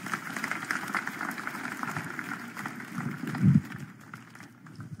Christ.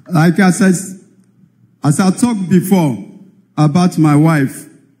 Like as I talked before about my wife,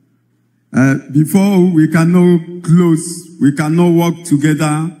 Before we cannot close, we cannot walk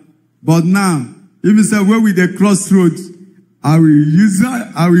together. But now, if you say where with the crossroads, I will use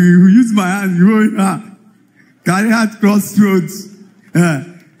my hand, carry out crossroads.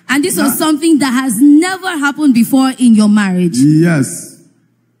 And this was something that has never happened before in your marriage. Yes.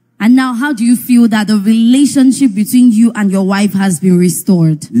 And now, how do you feel that the relationship between you and your wife has been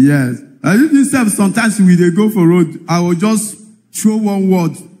restored? Yes. Sometimes when they go for road, I will just throw one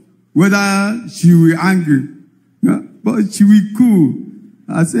word, whether she will angry, but she will cool.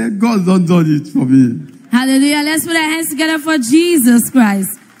 I say, God don't do it for me. Hallelujah. Let's put our hands together for Jesus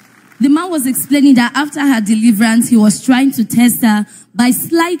Christ. The man was explaining that after her deliverance, he was trying to test her by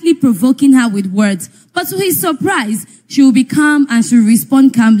slightly provoking her with words. But to his surprise, she will be calm and she will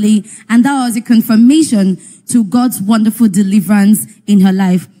respond calmly. And that was a confirmation to God's wonderful deliverance in her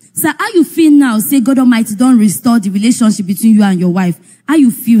life. So how you feel now? Say God Almighty don't restore the relationship between you and your wife. How you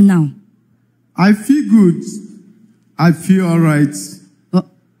feel now? I feel good. I feel all right.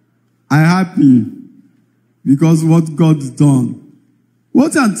 I'm happy because what God's done.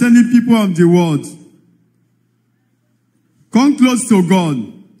 What I'm telling people of the world, come close to God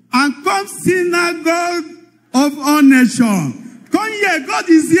and come synagogue of all nations. Come here, God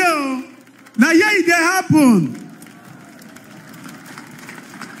is here. Now here it happen.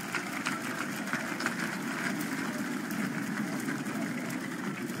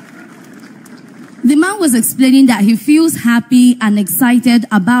 The man was explaining that he feels happy and excited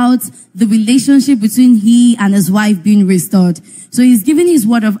about the relationship between he and his wife being restored. So he's giving his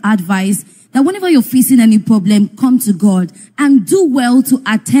word of advice that whenever you're facing any problem, come to God and do well to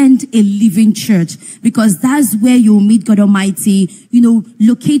attend a living church, because that's where you'll meet God Almighty,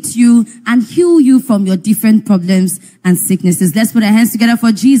 locate you and heal you from your different problems and sicknesses. Let's put our hands together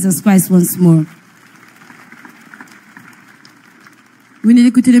for Jesus Christ once more. Vous venez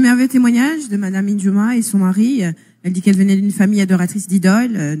d'écouter le merveilleux témoignage de Madame Injuma et son mari. Elle dit qu'elle venait d'une famille adoratrice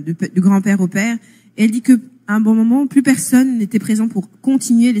d'idoles, du grand-père au père. Et elle dit qu'à un bon moment, plus personne n'était présent pour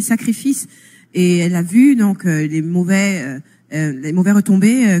continuer les sacrifices. Et elle a vu donc les mauvais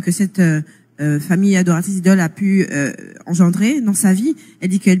retombées que cette famille adoratrice d'idoles a pu engendrer dans sa vie. Elle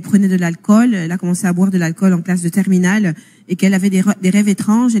dit qu'elle prenait de l'alcool. Elle a commencé à boire de l'alcool en classe de terminale et qu'elle avait des rêves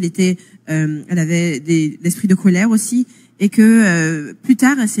étranges. Elle avait l'esprit de colère aussi. Et que plus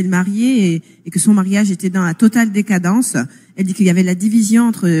tard, elle s'est mariée et que son mariage était dans la totale décadence. Elle dit qu'il y avait la division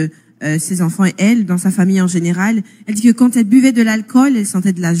entre ses enfants et elle, dans sa famille en général. Elle dit que quand elle buvait de l'alcool, elle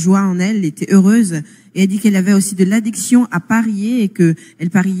sentait de la joie en elle était heureuse. Et elle dit qu'elle avait aussi de l'addiction à parier et que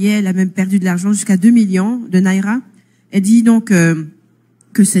elle pariait, elle a même perdu de l'argent jusqu'à 2 millions de naira. Elle dit donc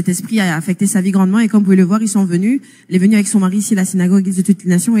que cet esprit a affecté sa vie grandement et comme vous pouvez le voir, ils sont venus. Elle est venue avec son mari ici à la synagogue Église de toutes les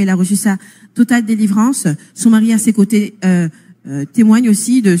nations et elle a reçu sa totale délivrance. Son mari à ses côtés témoigne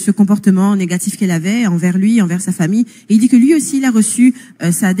aussi de ce comportement négatif qu'elle avait envers lui, envers sa famille. Et il dit que lui aussi, il a reçu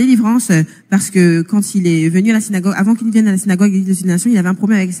sa délivrance parce que quand il est venu à la synagogue, avant qu'il vienne à la synagogue Église de toutes les nations, il avait un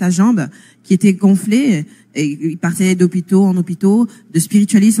problème avec sa jambe qui était gonflée. Et il partait d'hôpitaux en hôpitaux, de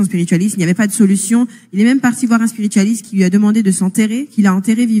spiritualiste en spiritualiste. Il n'y avait pas de solution. Il est même parti voir un spiritualiste qui lui a demandé de s'enterrer, qu'il a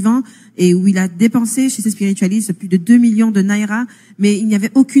enterré vivant et où il a dépensé chez ces spiritualistes plus de 2 millions de naira, mais il n'y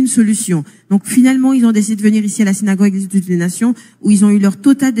avait aucune solution. Donc finalement, ils ont décidé de venir ici à la synagogue Église de toutes les nations où ils ont eu leur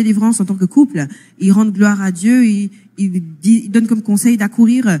totale délivrance en tant que couple. Ils rendent gloire à Dieu. Ils donnent comme conseil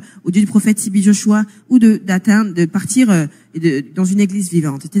d'accourir au Dieu du prophète Sibi Joshua ou de partir dans une église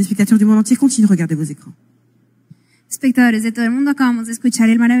vivante. Les téléspectateurs du monde entier, continuent de regarder vos écrans. Espectadores de todo el mundo, acabamos de escuchar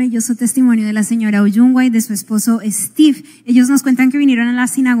el maravilloso testimonio de la señora Oyungwa y de su esposo Steve. Ellos nos cuentan que vinieron a la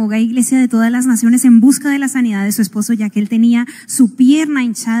sinagoga Iglesia de todas las naciones en busca de la sanidad de su esposo, ya que él tenía su pierna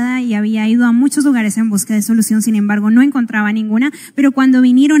hinchada y había ido a muchos lugares en busca de solución. Sin embargo, no encontraba ninguna, pero cuando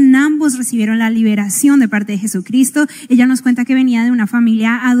vinieron ambos recibieron la liberación de parte de Jesucristo. Ella nos cuenta que venía de una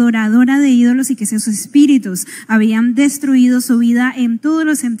familia adoradora de ídolos y que esos espíritus habían destruido su vida en todos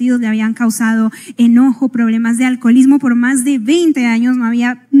los sentidos, le habían causado enojo, problemas de alcoholismo. Por más de 20 años no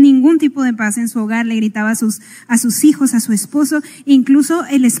había ningún tipo de paz en su hogar, le gritaba a sus hijos, a su esposo, incluso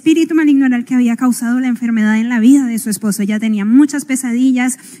el espíritu maligno era el que había causado la enfermedad en la vida de su esposo. Ella tenía muchas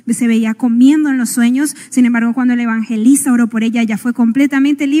pesadillas, se veía comiendo en los sueños. Sin embargo, cuando el evangelista oró por ella, ella fue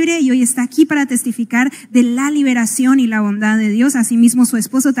completamente libre y hoy está aquí para testificar de la liberación y la bondad de Dios. Asimismo, su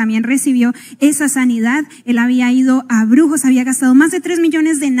esposo también recibió esa sanidad. Él había ido a brujos, había gastado más de 3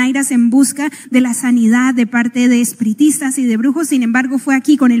 millones de nairas en busca de la sanidad de parte de espiritistas y de brujos. Sin embargo, fue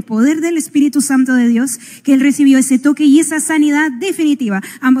aquí con el poder del Espíritu Santo de Dios que él recibió ese toque y esa sanidad definitiva.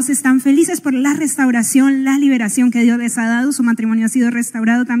 Ambos están felices por la restauración, la liberación que Dios les ha dado. Su matrimonio ha sido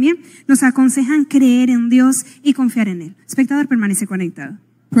restaurado también. Nos aconsejan creer en Dios y confiar en Él. Espectador, permanece conectado.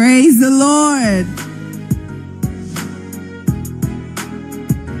 Praise the Lord.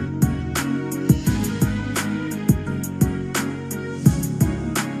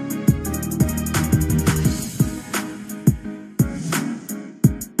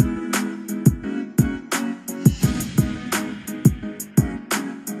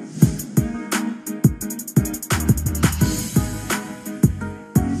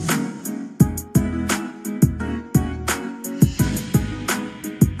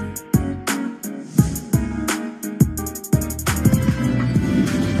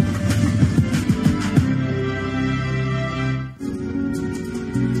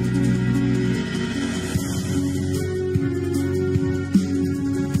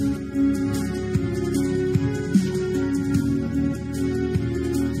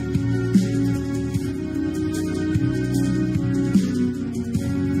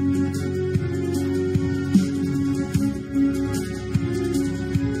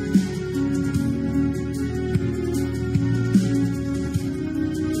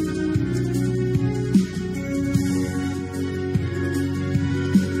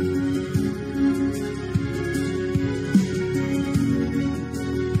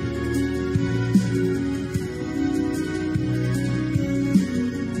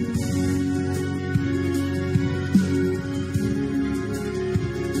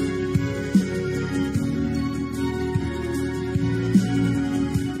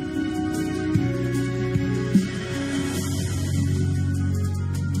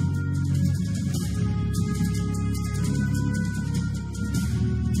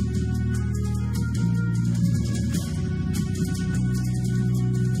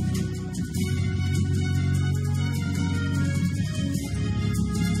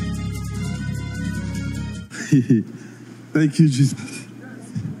 Thank you, Jesus.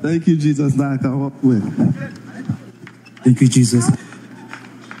 Thank you, Jesus. Now I can walk well. Thank you, Jesus.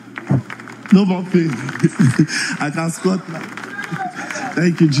 No more pain. I can squat now.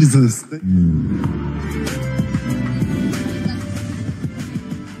 Thank you, Jesus.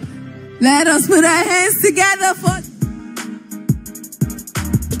 Let us put our hands together for...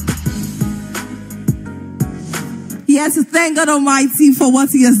 He has to thank God Almighty for what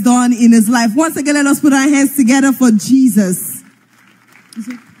He has done in his life. Once again, let us put our hands together for Jesus.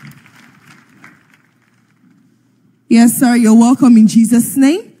 Yes, sir, you're welcome in Jesus'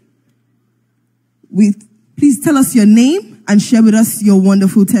 name. Please tell us your name and share with us your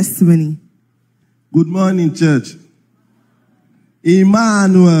wonderful testimony. Good morning, church.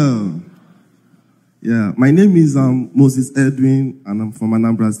 Emmanuel. Yeah, my name is Moses Edwin, and I'm from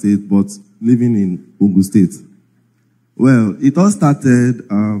Anambra State, but living in Ogun State. Well, it all started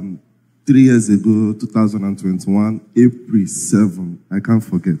 3 years ago, 2021, April 7. I can't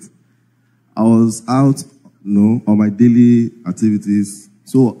forget. I was out, on my daily activities.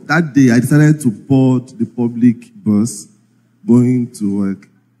 So that day, I decided to board the public bus going to work.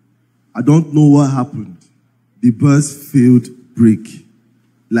 I don't know what happened. The bus failed brake.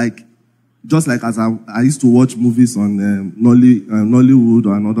 Just like as I used to watch movies on Nollywood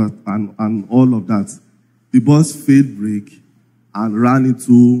and all of that. The bus failed brake and ran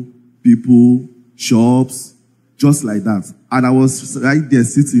into people, shops, just like that. And I was right there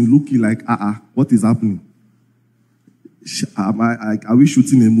sitting, looking like, what is happening? Are we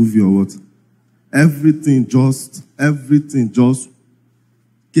shooting a movie or what? Everything just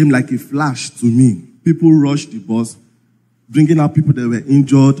came like a flash to me. People rushed the bus, bringing out people that were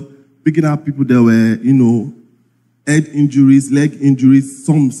injured, picking out people that were, head injuries, leg injuries,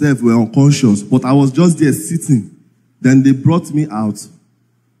 some themselves were unconscious, but I was just there sitting. Then they brought me out.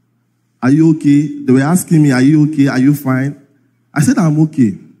 Are you okay? They were asking me, are you okay? Are you fine? I said, I'm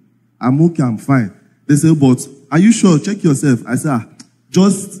okay. I'm okay, I'm fine. They said, but are you sure? Check yourself. I said,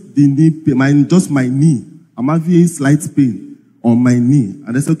 just the knee pain, just my knee. I'm having slight pain on my knee.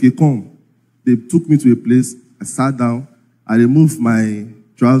 And they said, okay, come. They took me to a place. I sat down. I removed my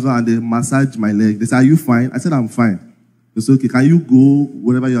trouser and they massaged my leg. They said, are you fine? I said, I'm fine. They said, okay, can you go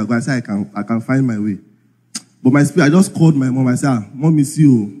wherever you are going? I said, I can find my way. But my spirit, I just called my mom. I said, Mom, it's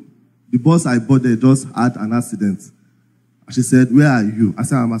you. The bus I boarded just had an accident. And she said, where are you? I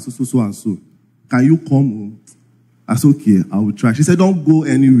said, I'm at so and so. Can you come home? I said, okay, I will try. She said, don't go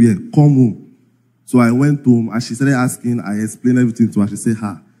anywhere. Come home. So I went home and she started asking. I explained everything to her. She said,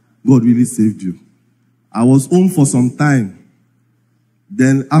 God really saved you. I was home for some time.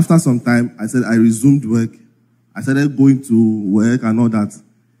 Then after some time, I said, I resumed work. I started going to work and all that.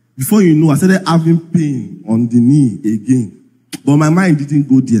 Before you know, I started having pain on the knee again. But my mind didn't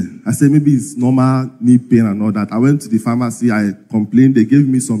go there. I said, maybe it's normal knee pain and all that. I went to the pharmacy. I complained. They gave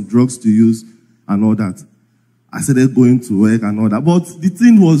me some drugs to use and all that. I started going to work and all that. But the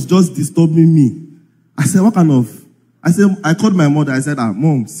thing was just disturbing me. I said, what kind of... I called my mother. I said,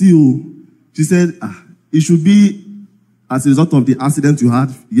 Mom, see you. She said, it should be as a result of the accident you had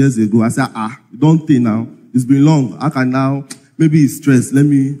years ago. I said, don't think now. It's been long. I can now... Maybe it's stress. Let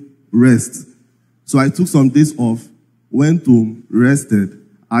me rest. So I took some days off, went home, rested.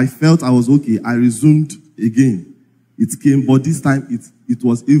 I felt I was okay. I resumed again. It came, but this time it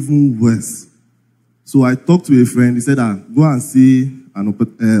was even worse. So I talked to a friend. He said, go and see an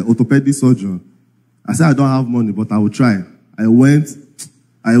orthopedic surgeon. I said, I don't have money, but I will try. I went,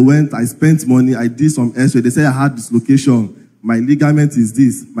 I spent money. I did some x-ray. They said I had dislocation. My ligament is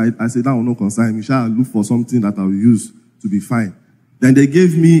this. I said, that will not concern me. Shall I look for something that I will use to be fine? Then they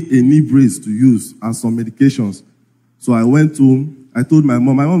gave me a knee brace to use and some medications. So I went home. I told my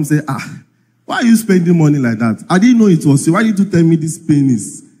mom. My mom said, why are you spending money like that? I didn't know it was severe. Why did you tell me this pain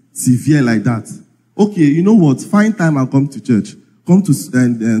is severe like that? Okay, you know what? Find time and come to church. Come to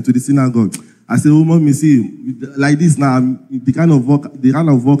the synagogue. I said, oh, mommy, see, like this now, the kind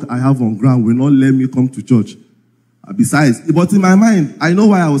of work I have on ground will not let me come to church. Besides, but in my mind, I know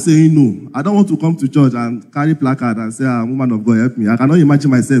why I was saying no. I don't want to come to church and carry placard and say, woman of God, help me. I cannot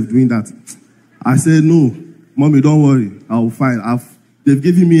imagine myself doing that. I said, no, mommy, don't worry. I will find. They've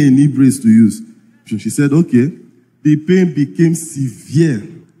given me a knee brace to use. She said, okay. The pain became severe.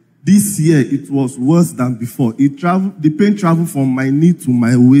 This year, it was worse than before. The pain traveled from my knee to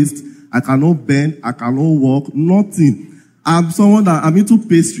my waist. I cannot bend. I cannot walk. Nothing. I'm into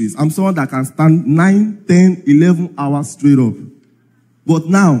pastries. I'm someone that can stand 9, 10, 11 hours straight up. But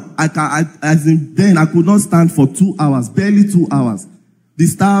now, then I could not stand for 2 hours, barely 2 hours. The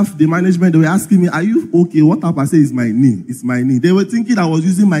staff, the management, they were asking me, are you okay? What happened? I said, it's my knee. It's my knee. They were thinking I was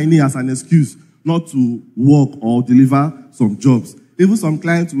using my knee as an excuse not to work or deliver some jobs. Even some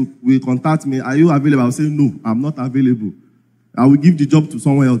clients will contact me, are you available? I'll say, no, I'm not available. I will give the job to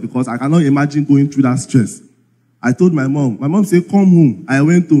someone else because I cannot imagine going through that stress. I told my mom. My mom said, come home. I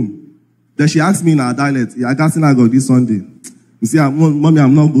went home. Then she asked me in her dialect, I got synagogue this Sunday. You see, mommy,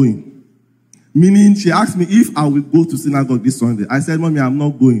 I'm not going. Meaning, she asked me if I will go to synagogue this Sunday. I said, mommy, I'm not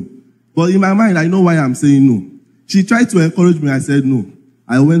going. But in my mind, I know why I'm saying no. She tried to encourage me. I said no.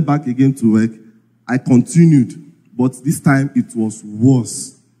 I went back again to work. I continued. But this time, it was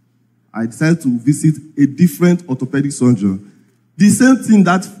worse. I decided to visit a different orthopedic surgeon. The same thing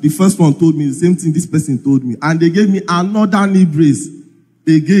that the first one told me, the same thing this person told me. And they gave me another knee brace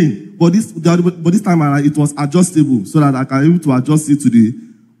again. But this time around, it was adjustable so that I can be able to adjust it to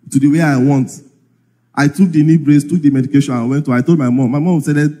the way I want. I took the knee brace, took the medication, and I told my mom. My mom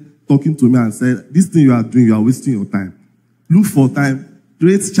started talking to me and said, this thing you are doing, you are wasting your time. Look for time,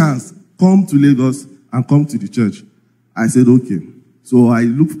 create chance, come to Lagos and come to the church. I said, okay. So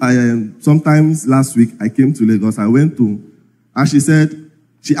sometimes last week, I came to Lagos. I went to, and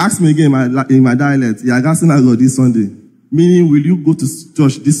she asked me again in my dialect, I got synagogue this Sunday. Meaning, will you go to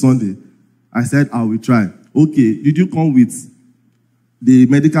church this Sunday? I said, I will try. Okay, did you come with the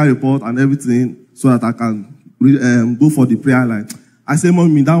medical report and everything so that I can go for the prayer line? I said,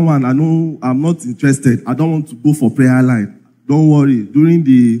 mommy, that one, I know I'm not interested. I don't want to go for prayer line. Don't worry. During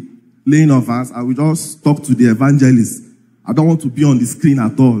the laying of hands, I will just talk to the evangelist. I don't want to be on the screen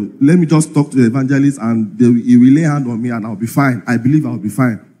at all. Let me just talk to the evangelist and he will lay hand on me and I'll be fine. I believe I'll be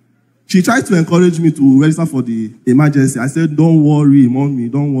fine. She tried to encourage me to register for the emergency. I said, don't worry, mommy,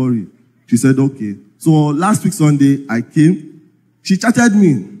 don't worry. She said, okay. So last week Sunday, I came. She chatted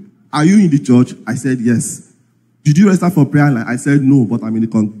me. Are you in the church? I said, yes. Did you register for prayer line? I said, no, but I'm in the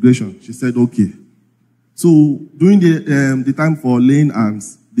congregation. She said, okay. So during the time for laying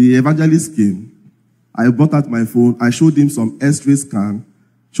hands, the evangelist came. I brought out my phone. I showed him some X-ray scan,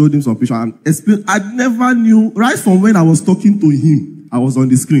 showed him some picture, and explained. I never knew, right from when I was talking to him, I was on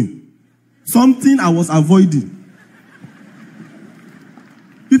the screen. Something I was avoiding.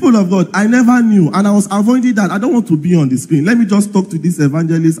 People of God, I never knew, and I was avoiding that. I don't want to be on the screen. Let me just talk to this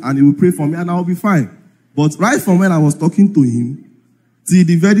evangelist, and he will pray for me, and I'll be fine. But right from when I was talking to him, till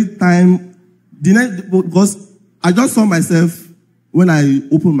the very time, because I just saw myself, when I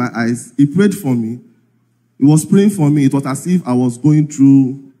opened my eyes, he prayed for me. He was praying for me. It was as if I was going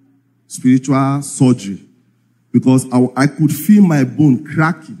through spiritual surgery. Because I could feel my bone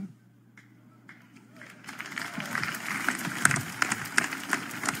cracking.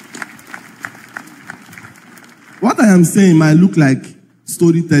 What I am saying might look like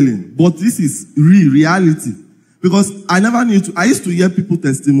storytelling, but this is reality. Because I never knew I used to hear people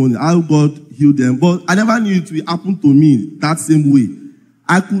testimony, how God healed them, but I never knew it would happen to me that same way.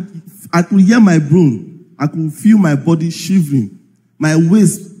 I could hear my bone. I could feel my body shivering. My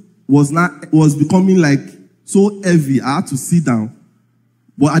waist was becoming like so heavy. I had to sit down.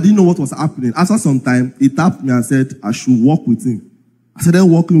 But I didn't know what was happening. After some time, he tapped me and said, I should walk with him. I started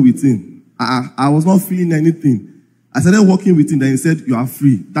walking with him. I was not feeling anything. I started walking with him. Then he said, you are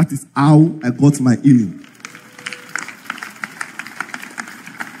free. That is how I got my healing.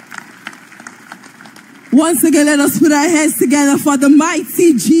 Once again, let us put our hands together for the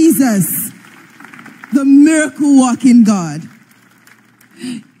mighty Jesus, the miracle-working God.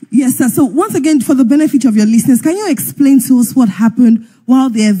 Yes, sir. So once again, for the benefit of your listeners, can you explain to us what happened while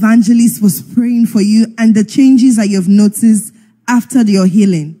the evangelist was praying for you and the changes that you've noticed after your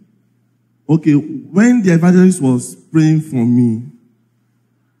healing? Okay, when the evangelist was praying for me,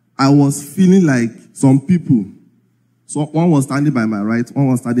 I was feeling like some people. So one was standing by my right, one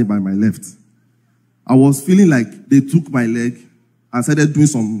was standing by my left. I was feeling like they took my leg and started doing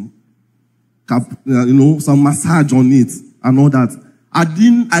some massage on it and all that. I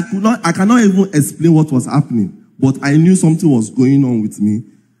cannot even explain what was happening, but I knew something was going on with me,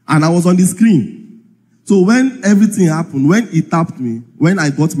 and I was on the screen. So when everything happened, when he tapped me, when I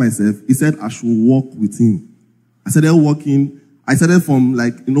got myself, he said I should walk with him. I started walking. I started from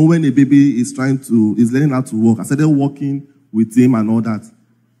when a baby is learning how to walk. I started walking with him and all that.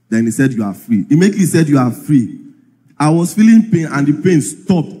 Then he said, you are free. Immediately he said, you are free. I was feeling pain and the pain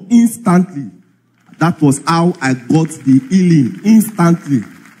stopped instantly. That was how I got the healing instantly.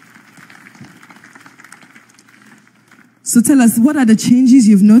 So tell us, what are the changes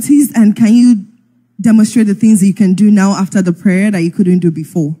you've noticed, and can you demonstrate the things that you can do now after the prayer that you couldn't do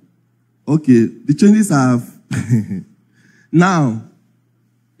before? Okay, the changes have now.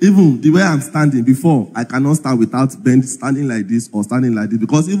 Even the way I'm standing, before, I cannot stand without standing like this or standing like this.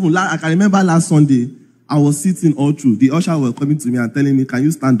 Because even I can remember last Sunday, I was sitting all through. The usher was coming to me and telling me, can you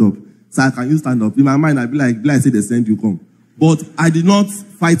stand up? Sir, can you stand up? In my mind, I'd be like say they send you come. But I did not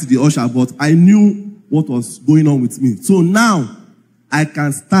fight the usher, but I knew what was going on with me. So now, I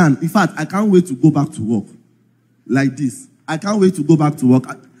can stand. In fact, I can't wait to go back to work. Like this. I can't wait to go back to work.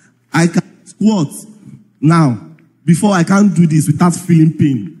 I can squat now. Before, I can't do this without feeling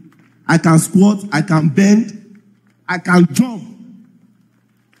pain. I can squat, I can bend, I can jump.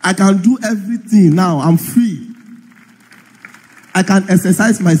 I can do everything now. I'm free. I can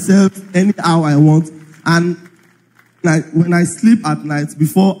exercise myself anyhow I want. And when I sleep at night,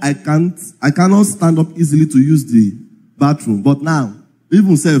 before I cannot stand up easily to use the bathroom. But now,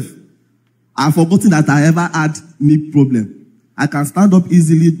 even I've forgotten that I ever had knee problem. I can stand up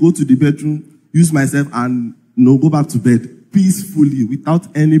easily, go to the bedroom, use myself, and go back to bed peacefully without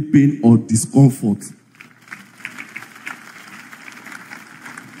any pain or discomfort.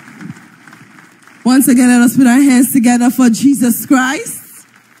 Once again, let us put our hands together for Jesus Christ.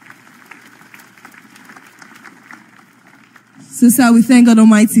 So, sir, we thank God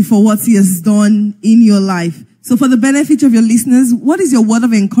Almighty for what He has done in your life. So, for the benefit of your listeners, what is your word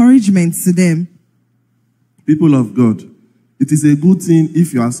of encouragement to them? People of God, it is a good thing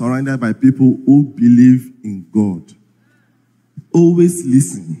if you are surrounded by people who believe in God. Always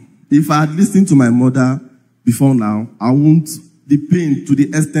listen. If I had listened to my mother before now, the pain to the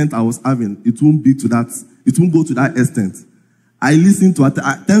extent I was having, it won't go to that extent. I listened to her.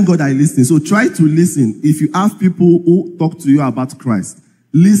 Thank God I listened. So try to listen. If you have people who talk to you about Christ,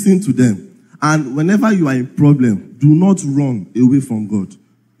 listen to them. And whenever you are in problem, do not run away from God.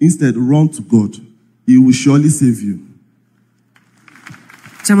 Instead, run to God. He will surely save you.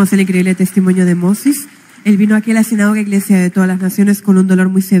 Escuchamos el increíble testimonio de Moses. Él vino aquí a la sinagoga Iglesia de Todas las Naciones con un dolor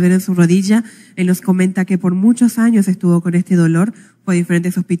muy severo en su rodilla. Él nos comenta que por muchos años estuvo con este dolor, fue a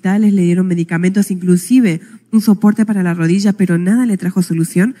diferentes hospitales, le dieron medicamentos, inclusive un soporte para la rodilla, pero nada le trajo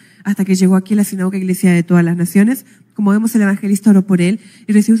solución hasta que llegó aquí a la sinagoga Iglesia de Todas las Naciones. Como vemos, el evangelista oró por él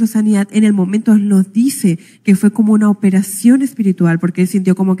y recibió su sanidad. En el momento nos dice que fue como una operación espiritual, porque él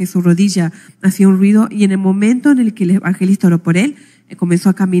sintió como que su rodilla hacía un ruido, y en el momento en el que el evangelista oró por él, comenzó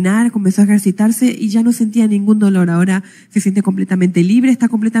a caminar, comenzó a ejercitarse y ya no sentía ningún dolor. Ahora se siente completamente libre, está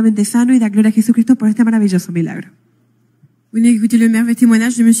completamente sano y da gloria a Jesucristo por este maravilloso milagro. Vous venez d'écouter le merveilleux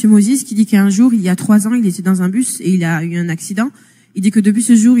témoignage de Monsieur Moses qui dit qu'un jour, il y a 3 ans, il était dans un bus et il a eu un accident. Il dit que depuis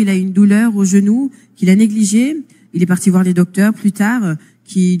ce jour, il a eu une douleur au genou qu'il a négligée. Il est parti voir les docteurs plus tard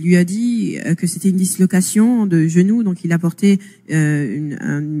qui lui a dit que c'était une dislocation de genou, donc il a porté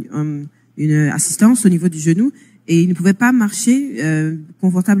une assistance au niveau du genou. Et il ne pouvait pas marcher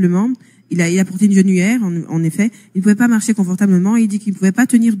confortablement. Il a porté une genouillère, en effet. Il ne pouvait pas marcher confortablement. Il dit qu'il ne pouvait pas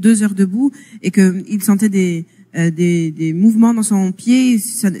tenir 2 heures debout et qu'il sentait des mouvements dans son pied.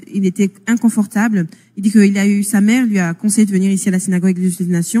 Il était inconfortable. Il dit sa mère lui a conseillé de venir ici à la synagogue des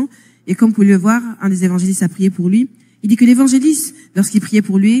Nations. Et comme vous pouvez le voir, un des évangélistes a prié pour lui. Il dit que l'évangéliste, lorsqu'il priait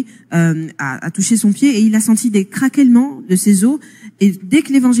pour lui, a touché son pied et il a senti des craquements de ses os. Et dès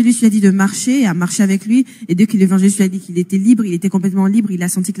que l'évangéliste lui a dit de marcher, a marché avec lui, et dès que l'évangéliste lui a dit qu'il était libre, il était complètement libre, il a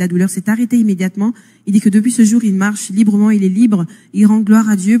senti que la douleur s'est arrêtée immédiatement. Il dit que depuis ce jour, il marche librement, il est libre, il rend gloire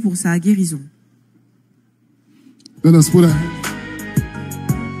à Dieu pour sa guérison. Let us put our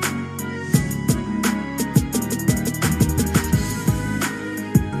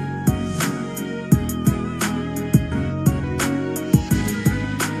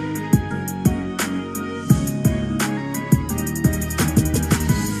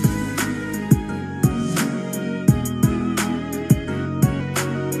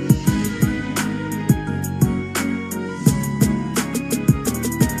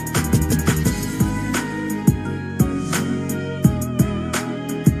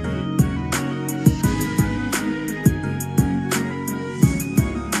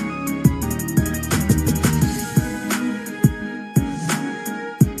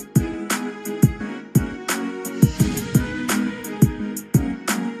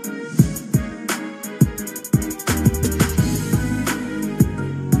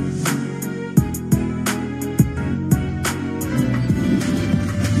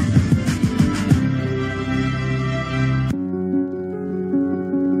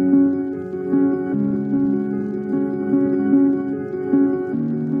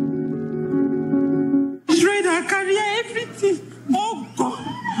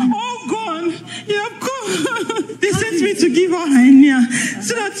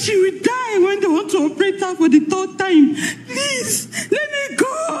so that she will die when they want to operate her for the third time. Please, let me go.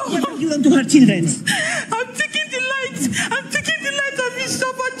 What have you done to her children? I'm taking the light. I'm taking the light of his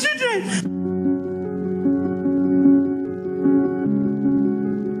suffered children.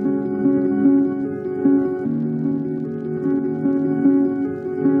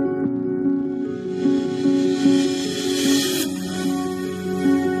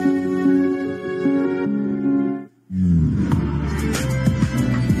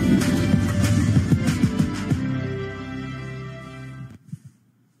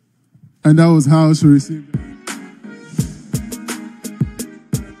 And that was how she received it.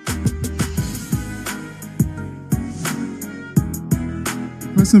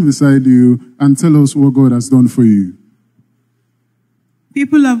 The person beside you, and tell us what God has done for you.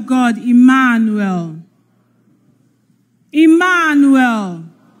 People of God, Emmanuel. Emmanuel.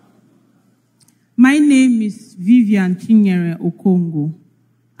 My name is Vivian Chinyere Okongo,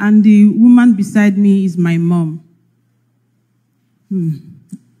 and the woman beside me is my mom.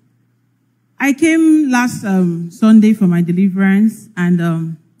 I came last Sunday for my deliverance, and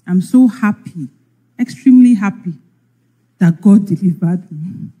I'm so happy, extremely happy, that God delivered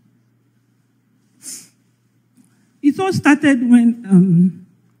me. It all started when,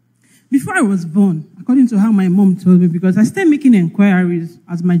 before I was born, according to how my mom told me, because I started making inquiries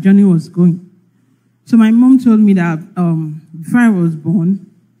as my journey was going. So my mom told me that before I was born,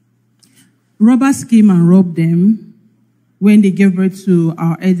 robbers came and robbed them when they gave birth to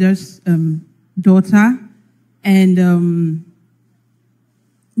our eldest daughter, and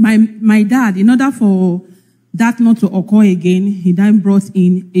my dad, in order for that not to occur again, he then brought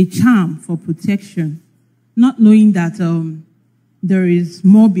in a charm for protection, not knowing that there is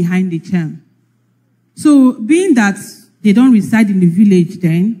more behind the charm. So being that they don't reside in the village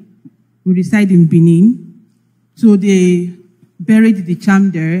then, we reside in Benin, so they buried the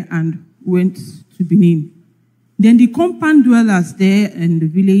charm there and went to Benin. Then the compound dwellers there in the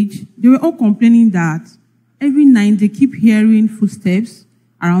village, they were all complaining that every night they keep hearing footsteps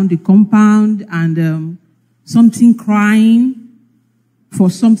around the compound and something crying for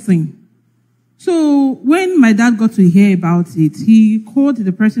something. So when my dad got to hear about it, he called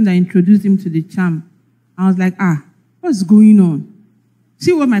the person that introduced him to the charm. I was like, what's going on?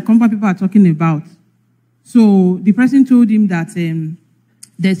 See what my compound people are talking about. So the person told him that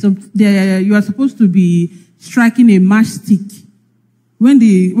you are supposed to be striking a matchstick. When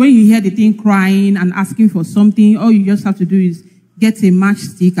you hear the thing crying and asking for something, all you just have to do is get a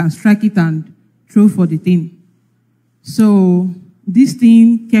matchstick and strike it and throw for the thing. So this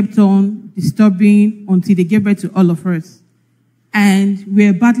thing kept on disturbing until they gave birth to all of us. And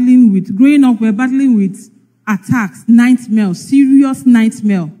growing up, we're battling with attacks, nightmare, serious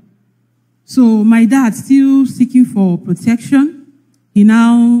nightmare. So my dad, still seeking for protection, he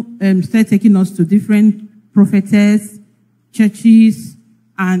now started taking us to different prophetess, churches,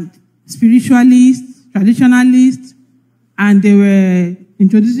 and spiritualists, traditionalists, and they were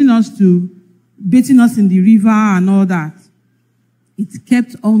introducing us to bathing us in the river and all that. It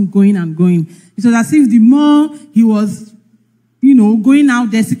kept on going and going. It was as if the more he was, going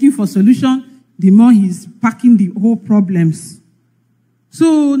out there seeking for solution, the more he's packing the whole problems.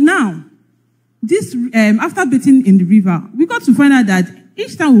 So now, this after bathing in the river, we got to find out that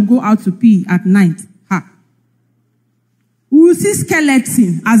each time we go out to pee at night, we will see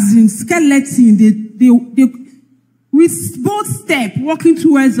skeleton, as in skeleton, they with both step walking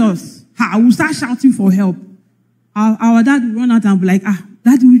towards us. We will start shouting for help. Our dad will run out and be like,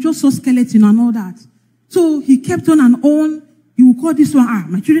 Daddy, we just saw skeleton and all that. So he kept on and on. He will call this one,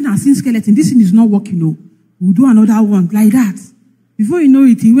 my children are seeing skeleton. This thing is not working, no. We'll do another one, like that. Before you know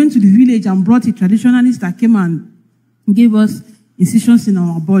it, he went to the village and brought a traditionalist that came and gave us incisions in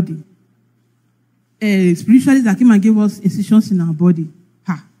our body. A spiritualist that came and gave us incisions in our body.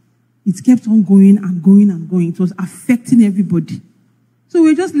 It kept on going and going and going. It was affecting everybody. So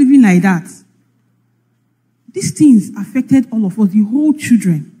we're just living like that. These things affected all of us, the whole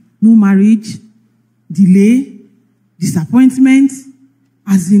children. No marriage, delay, disappointment,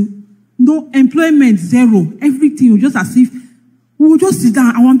 as in no employment, zero. Everything was just as if we would just sit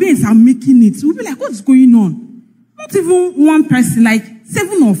down, our parents are making it. We'll be like, what's going on? Not even one person, like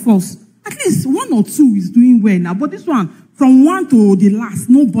 7 of us. At least 1 or 2 is doing well now. But this one, from 1 to the last,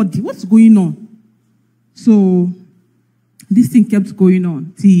 nobody. What's going on? So this thing kept going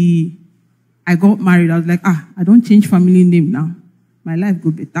on till I got married. I was like, I don't change family name now. My life go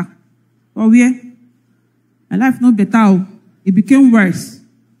better. Oh yeah, my life not better. It became worse.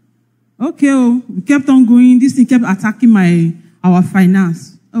 Okay, we kept on going. This thing kept attacking our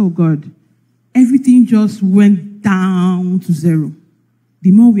finance. Oh God, everything just went down to zero.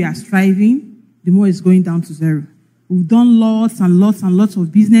 The more we are striving, the more it's going down to zero. We've done lots and lots and lots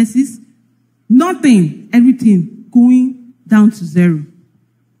of businesses. Nothing, everything going down to zero.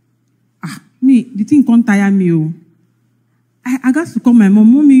 The thing can't tire me. I got to call my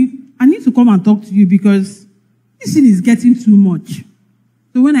mom. Mommy, I need to come and talk to you because this thing is getting too much.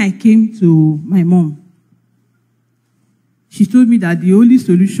 So when I came to my mom, she told me that the only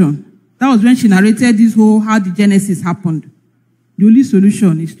solution, that was when she narrated this whole, how the Genesis happened. The only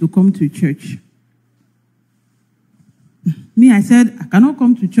solution is to come to church. Me, I said, I cannot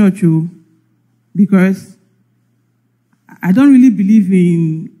come to church, because I don't really believe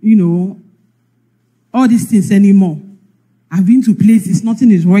in, all these things anymore. I've been to places,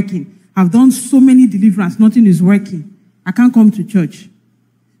 nothing is working. I've done so many deliverance, nothing is working. I can't come to church.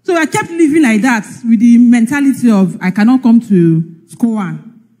 So I kept living like that with the mentality of, I cannot come to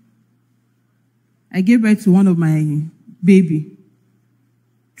SCOAN. I gave birth to one of my baby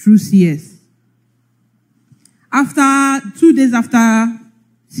through CS. After 2 days after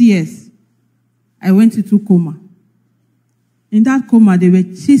CS, I went into coma. In that coma, they were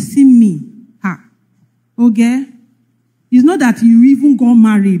chasing me. Okay? It's not that you even got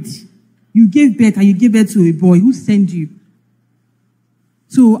married. You gave birth and you gave birth to a boy. Who sent you?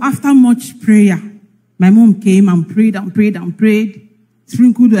 So after much prayer, my mom came and prayed and prayed and prayed,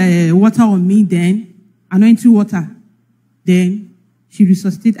 sprinkled water on me then, anointing water. Then she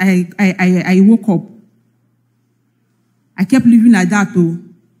resuscitated. I woke up. I kept living like that though,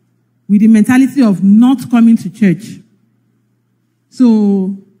 with the mentality of not coming to church.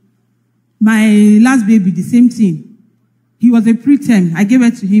 So my last baby, the same thing. He was a preterm. I gave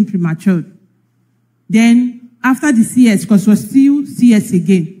birth to him premature. Then after the CS, because it was still CS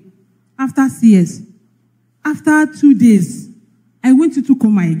again. After CS, after 2 days, I went into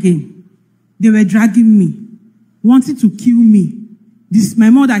coma again. They were dragging me, wanting to kill me. My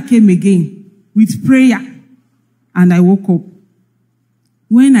mother came again with prayer, and I woke up.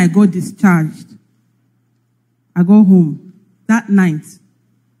 When I got discharged, I got home that night.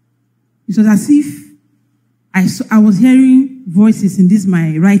 It was as if I was hearing voices in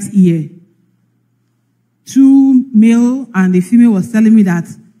my right ear. 2 male and a female was telling me that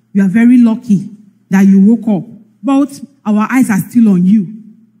you are very lucky that you woke up, but our eyes are still on you.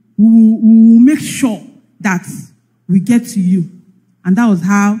 We will make sure that we get to you. And that was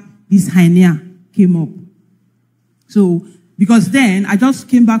how this hernia came up. So, because then I just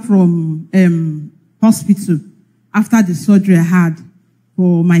came back from hospital after the surgery I had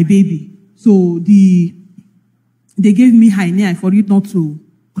for my baby. So they gave me hernia for it not to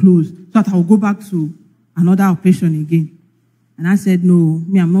close, so that I will go back to another operation again. And I said, no,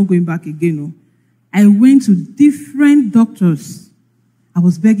 I'm not going back again. No. I went to different doctors. I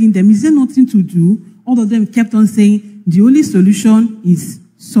was begging them, is there nothing to do? All of them kept on saying, the only solution is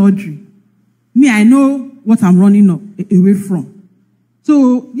surgery. I know what I'm running away from.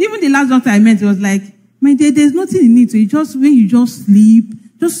 So even the last doctor I met, it was like, my dear, there's nothing in it. So when you just sleep,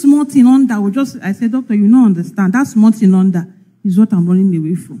 just small thing under, I said, doctor, you don't understand. That small thing under is what I'm running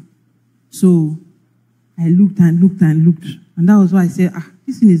away from. So I looked and looked and looked. And that was why I said,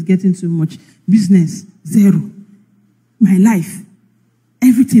 this thing is getting too much. business, zero. My life,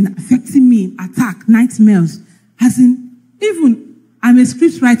 everything affecting me, attack, nightmares. As in, even I'm a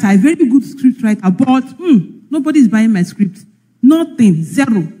script writer, a very good script writer, but nobody's buying my script. Nothing,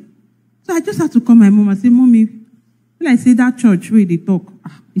 zero. So I just had to call my mom and say, Mommy, when I say that church where they talk,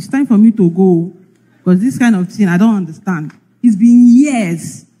 it's time for me to go. Because this kind of thing, I don't understand. It's been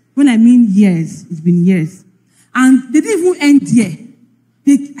years. When I mean years, it's been years. And they didn't even end there.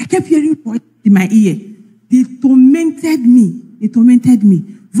 I kept hearing voices in my ear. They tormented me. They tormented me.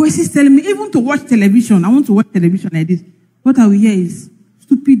 Voices telling me, even to watch television. I want to watch television like this. What I will hear is,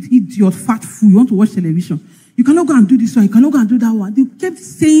 stupid idiot, fat fool, you want to watch television. You cannot go and do this one. You cannot go and do that one. They kept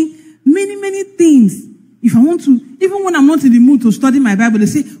saying many, many things. If I want to, even when I'm not in the mood to study my Bible, they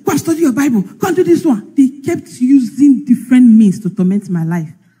say, go and study your Bible. Go and do this one. They kept using different means to torment my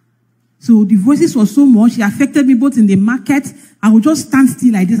life. So the voices were so much, it affected me both in the market. I would just stand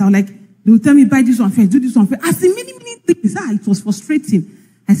still like this. I was like, they would tell me, buy this one first, do this one first. I said, many, many things. It was frustrating.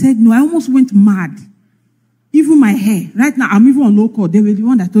 I said, no, I almost went mad. Even my hair. Right now, I'm even on low cut. They were the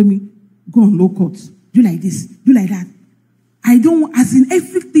one that told me, go on low cut. Do like this. Do like that. I don't, as in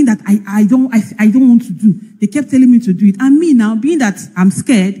everything that I don't want to do. They kept telling me to do it. And me now, being that I'm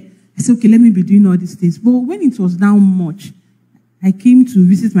scared, I said, okay, let me be doing all these things. But when it was down much, I came to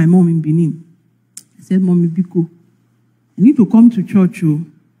visit my mom in Benin. I said, Mommy, Biko, I need to come to church. Oh.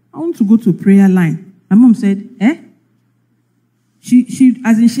 I want to go to a prayer line. My mom said, She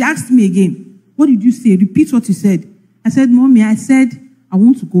asked me again, what did you say? Repeat what you said. I said, Mommy, I said, I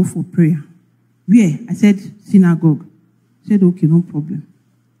want to go for prayer. Where? I said, synagogue. She said, okay, no problem.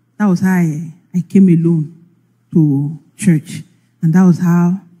 That was how I came alone to church. And that was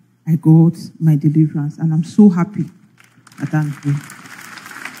how I got my deliverance. And I'm so happy that I'm here.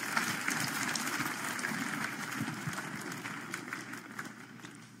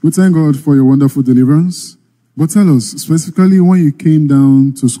 We thank God for your wonderful deliverance. But tell us, specifically when you came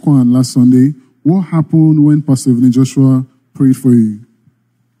down to SCOAN last Sunday, what happened when Pastor Evelyn Joshua prayed for you?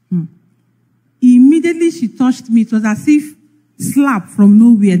 Immediately she touched me. It was as if slap from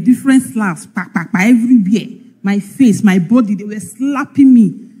nowhere, different slaps, everywhere. My face, my body, they were slapping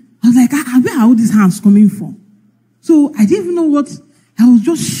me. I was like, where are all these hands coming from? So I didn't even know what, I was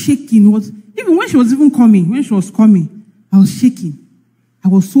just shaking. Even when she was coming, I was shaking. I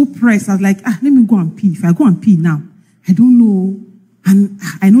was so pressed. I was like, let me go and pee. If I go and pee now, I don't know. And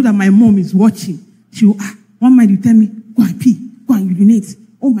I know that my mom is watching. She will, one night you tell me, go and pee, go and urinate.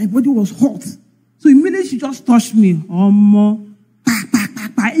 Oh, my body was hot. So immediately she just touched me.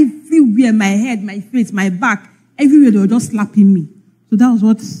 Everywhere, my head, my face, my back, everywhere they were just slapping me. So that was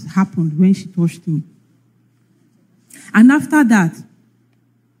what happened when she touched me. And after that,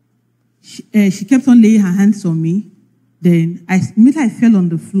 she kept on laying her hands on me. Then immediately I fell on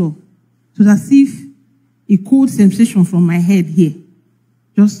the floor. It was as if a cold sensation from my head here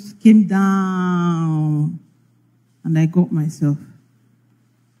just came down. And I got myself.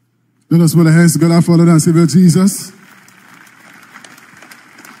 Let us put our hands together for Lord and Savior Jesus.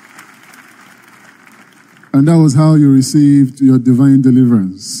 And that was how you received your divine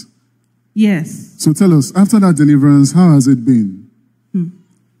deliverance. Yes. So tell us, after that deliverance, how has it been?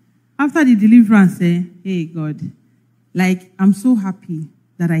 After the deliverance, hey God, like I'm so happy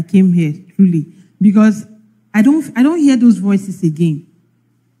that I came here, truly. Because I don't hear those voices again.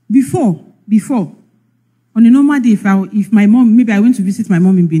 Before, on a normal day, if my mom, maybe I went to visit my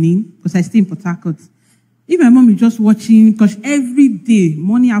mom in Benin, because I stay in Port Harcourt. If my mom is just watching, because every day,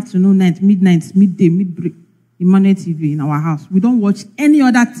 morning, afternoon, night, midnight, midday, midbreak, Emmanuel TV in our house. We don't watch any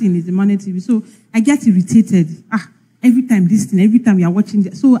other thing, it's Emmanuel TV. So I get irritated. Every time this thing, every time we are watching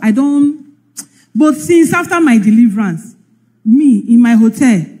this. So I don't, but since after my deliverance, me, in my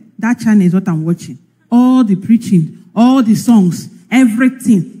hotel, that channel is what I'm watching. All the preaching, all the songs,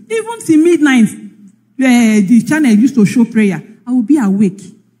 everything. Even till midnight, the channel used to show prayer. I will be awake.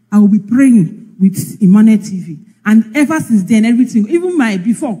 I will be praying with Emmanuel TV. And ever since then, everything, even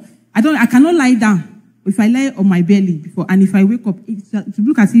before, I cannot lie down. If I lie on my belly before, and if I wake up, it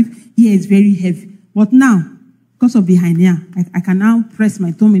look as if here is very heavy. But now, because of the hernia, I can now press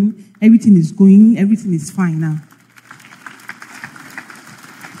my tummy. Everything is going, everything is fine now.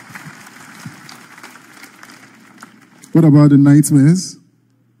 What about the nightmares?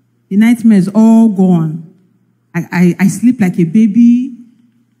 The nightmares all gone. I sleep like a baby.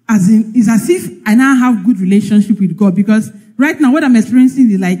 It's as if I now have good relationship with God, because right now what I'm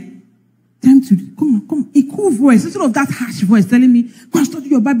experiencing is like, time to, come on, a cool voice, instead of that harsh voice telling me, go and study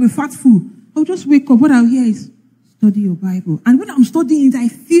your Bible, fat fool. I'll just wake up, what I'll hear is, study your Bible. And when I'm studying it, I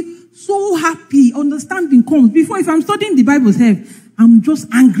feel so happy, understanding comes. Before, if I'm studying the Bible, I'm just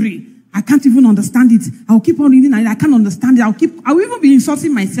angry. I can't even understand it. I'll keep on reading and I can't understand it. I'll even be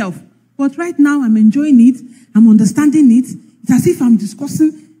insulting myself. But right now, I'm enjoying it. I'm understanding it. It's as if I'm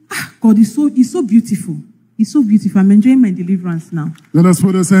discussing, God is so beautiful. He's so beautiful. I'm enjoying my deliverance now. Let us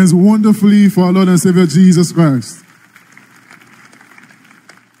put our hands wonderfully for our Lord and Savior Jesus Christ.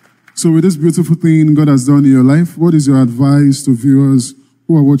 So with this beautiful thing God has done in your life, what is your advice to viewers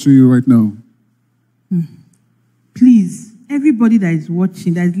who are watching you right now? Please, everybody that is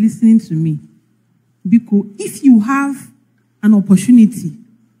watching, that is listening to me, because if you have an opportunity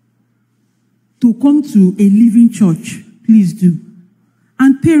to come to a living church, please do.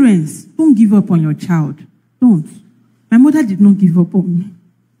 And parents, don't give up on your child. Don't. My mother did not give up on me.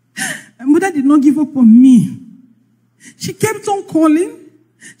 My mother did not give up on me. She kept on calling.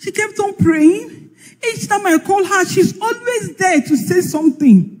 She kept on praying. Each time I call her, she's always there to say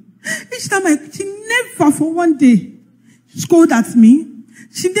something. Each time she never for one day scolded at me.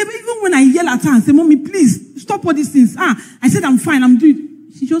 She never, even when I yell at her and say, Mommy, please, stop all these things. I said, I'm fine, I'm doing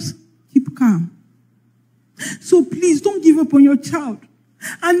it. She just keep calm. So please, don't give up on your child.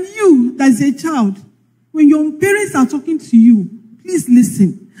 And you, that's a child, when your parents are talking to you, please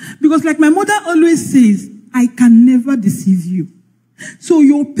listen. Because like my mother always says, I can never deceive you. So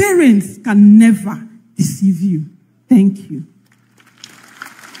your parents can never deceive you. Thank you.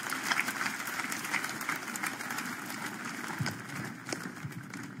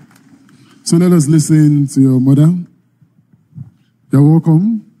 So let us listen to your mother. You're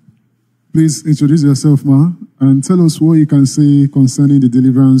welcome. Please introduce yourself, Ma, and tell us what you can say concerning the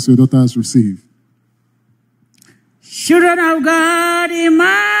deliverance your daughter has received. Children of God,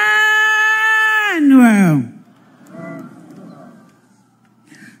 Emmanuel.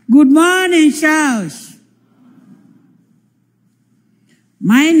 Good morning, church.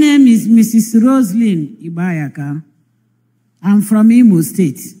 My name is Mrs. Roslyn Ibayaka. I'm from Imo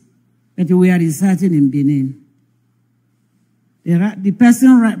State, but we are residing in Benin. The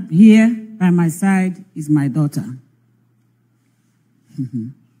person right here by my side is my daughter.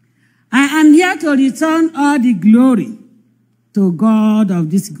 I am here to return all the glory to God of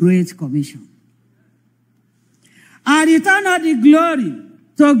this great commission. I return all the glory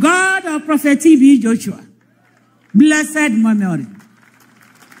to God of Prophet T.B. Joshua, blessed memory.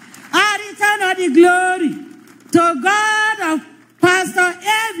 I return all the glory to God of Pastor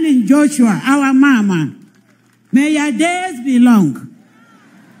Evelyn Joshua, our mama. May your days be long.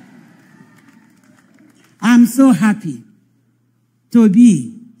 I'm so happy to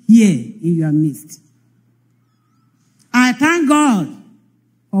be here in your midst. I thank God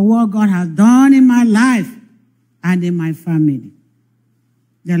for what God has done in my life and in my family.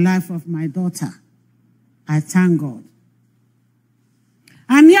 The life of my daughter. I thank God.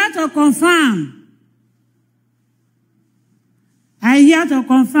 I'm here to confirm. I'm here to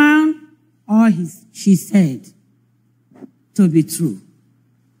confirm all she said to be true.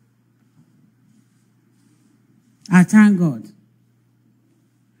 I thank God.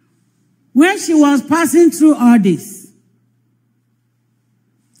 When she was passing through all this,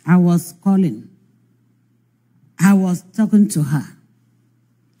 I was calling. I was talking to her.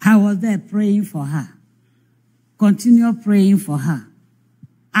 I was there praying for her. Continue praying for her.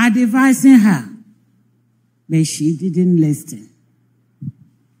 Advising her. But she didn't listen.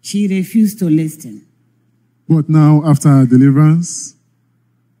 She refused to listen. But now, after her deliverance?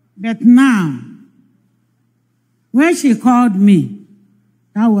 But now, when she called me,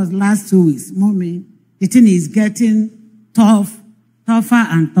 that was last 2 weeks, Mommy, the thing is getting tougher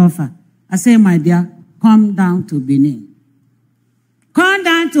and tougher. I say, my dear, come down to Benin. Come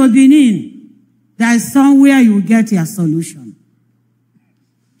down to Benin. There is somewhere you will get your solution.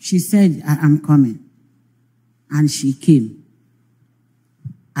 She said, I am coming. And she came.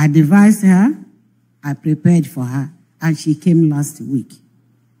 I advised her. I prepared for her. And she came last week.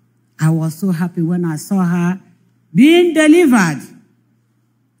 I was so happy when I saw her being delivered.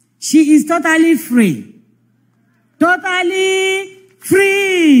 She is totally free. Totally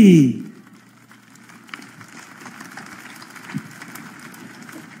free.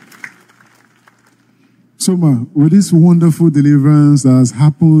 So, Ma, with this wonderful deliverance that has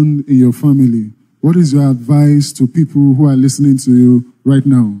happened in your family, what is your advice to people who are listening to you right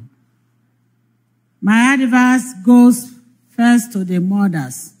now? My advice goes first to the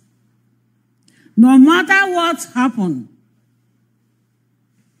mothers. No matter what happened,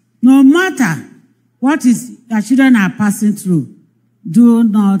 no matter what your children are passing through, do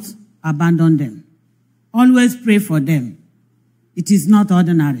not abandon them. Always pray for them. It is not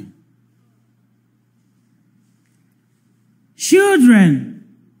ordinary. Children,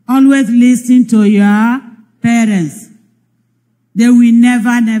 always listen to your parents. They will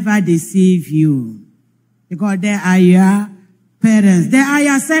never deceive you. Because they are your parents. They are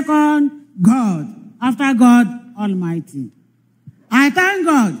your second God, after God Almighty. I thank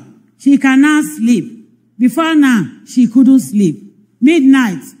God she cannot sleep. Before now, she couldn't sleep.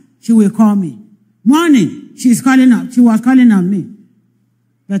 Midnight, she will call me. Morning, she was calling on me.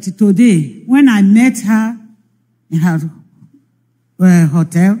 But today, when I met her in her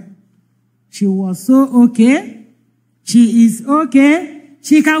hotel, she was so okay. She is okay.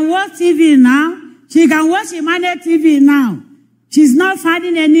 She can watch TV now. She can watch Emmanuel TV now. She's not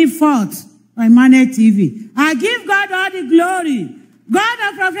finding any fault on Emmanuel TV. I give God all the glory. God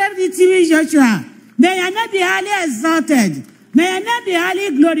of Prophet TV Joshua, may your name be highly exalted. May your name be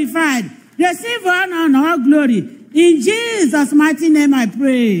highly glorified. Receive honor and all glory. In Jesus' mighty name I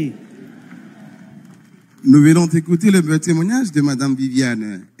pray. Nous venons d'écouter le témoignage de Madame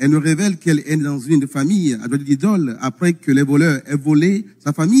Viviane. Elle nous révèle qu'elle est dans une famille adorée d'idoles après que les voleurs aient volé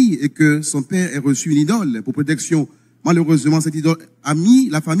sa famille et que son père ait reçu une idole pour protection. Malheureusement, cette idole a mis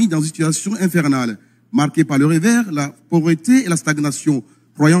la famille dans une situation infernale, marquée par le revers, la pauvreté et la stagnation.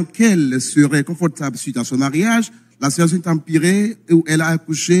 Croyant qu'elle serait confortable suite à son mariage, la situation est empirée où elle a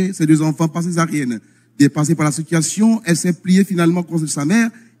accouché ses 2 enfants par césarienne. Dépassée par la situation, elle s'est pliée finalement contre sa mère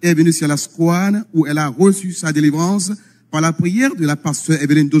et est venue sur la SCOAN où elle a reçu sa délivrance par la prière de la pasteur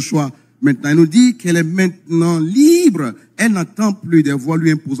Evelyn Joshua. Maintenant, elle nous dit qu'elle est maintenant libre. Elle n'entend plus des voix lui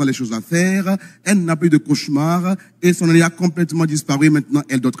imposant les choses à faire. Elle n'a plus de cauchemars et son année a complètement disparu. Maintenant,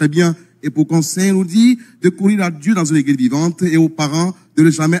 elle dort très bien. Et pour conseil, elle nous dit de courir à Dieu dans une église vivante et aux parents de ne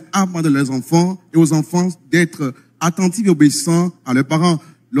jamais abandonner leurs enfants et aux enfants d'être attentifs et obéissants à leurs parents.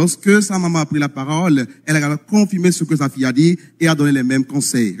 Lorsque sa maman a pris la parole, elle a confirmé ce que sa fille a dit et a donné les mêmes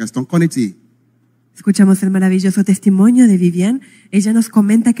conseils. Restons connectés. Escuchamos el maravilloso testimonio de Vivian. Ella nos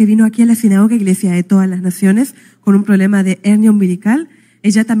comenta que vino aquí a la sinagoga Iglesia de Todas las Naciones con un problema de hernia umbilical.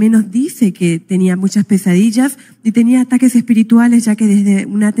 Ella también nos dice que tenía muchas pesadillas y tenía ataques espirituales, ya que desde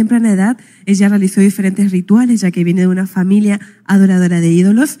una temprana edad ella realizó diferentes rituales, ya que viene de una familia adoradora de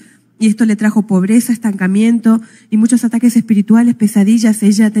ídolos. Y esto le trajo pobreza, estancamiento y muchos ataques espirituales, pesadillas.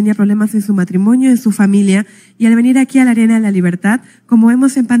 Ella tenía problemas en su matrimonio, en su familia. Y al venir aquí a la Arena de la Libertad, como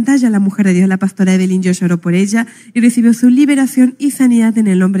vemos en pantalla, la mujer de Dios, la pastora Evelyn, lloró por ella y recibió su liberación y sanidad en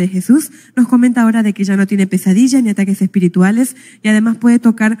el nombre de Jesús. Nos comenta ahora de que ya no tiene pesadillas ni ataques espirituales y además puede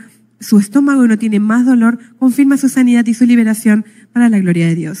tocar su estómago y no tiene más dolor. Confirma su sanidad y su liberación para la gloria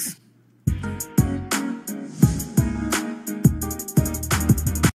de Dios.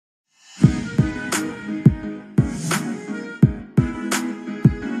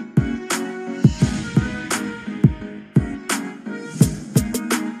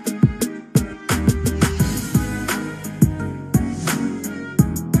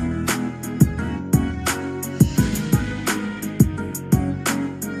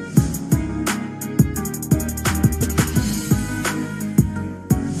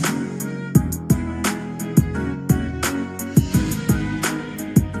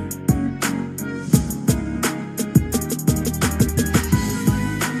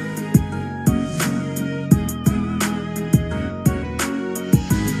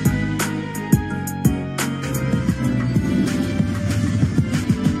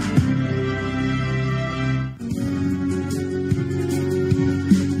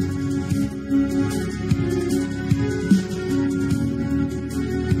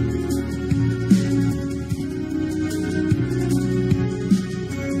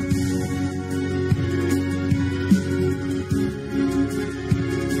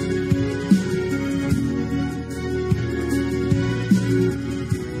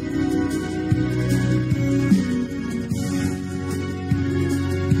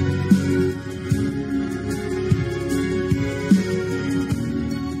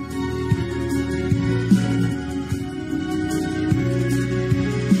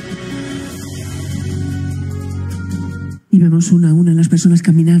 Y vemos una a una las personas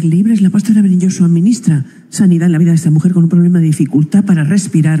caminar libres. La pastora Evelyn Joshua ministra sanidad en la vida de esta mujer con un problema de dificultad para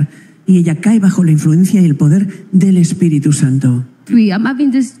respirar y ella cae bajo la influencia y el poder del Espíritu Santo. Free. I'm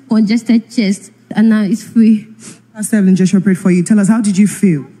having this congested chest and now it's free. Pastor Evelyn Joshua prayed for you. Tell us, how did you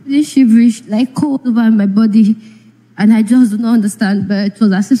feel? This shiverish, like cold over my body, and I just do not understand, but it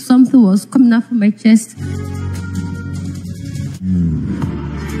was as if something was coming out from my chest.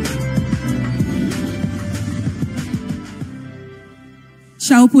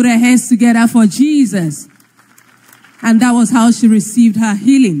 Shall we put our hands together for Jesus? And that was how she received her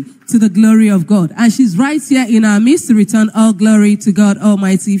healing, to the glory of God. And she's right here in our midst to return all glory to God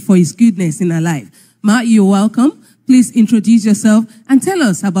Almighty for His goodness in her life. Ma, you're welcome. Please introduce yourself and tell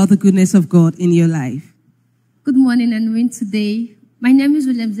us about the goodness of God in your life. Good morning and win today. My name is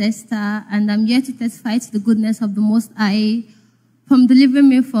William Zesta, and I'm here to testify to the goodness of the Most High. From delivering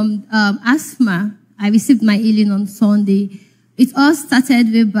me from asthma, I received my healing on Sunday. It all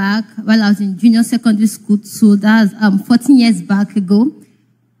started way back while I was in junior secondary school, so that's 14 years back ago.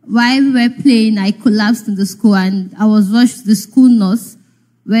 While we were playing, I collapsed in the school, and I was rushed to the school nurse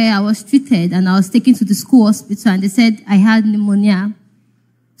where I was treated, and I was taken to the school hospital, and they said I had pneumonia.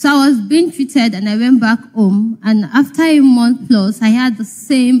 So I was being treated, and I went back home, and after a month plus, I had the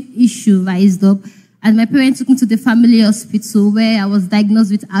same issue raised up, and my parents took me to the family hospital where I was diagnosed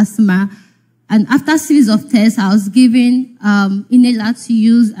with asthma. And after a series of tests, I was given inhaler to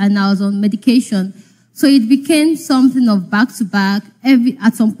use, and I was on medication. So it became something of back-to-back.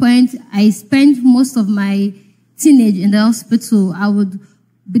 At some point, I spent most of my teenage in the hospital. I would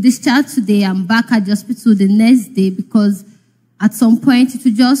be discharged today. I'm back at the hospital the next day because at some point it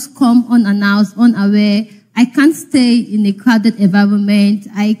would just come unannounced, unaware. I can't stay in a crowded environment.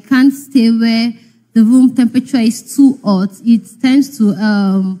 I can't stay where the room temperature is too hot. It tends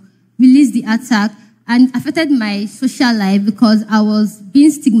to release the attack and affected my social life because I was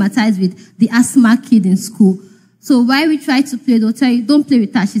being stigmatized with the asthma kid in school. So while we try to play, they'll tell you, don't play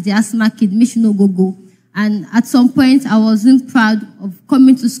with her, she's the asthma kid, make sure no go. And at some point, I wasn't proud of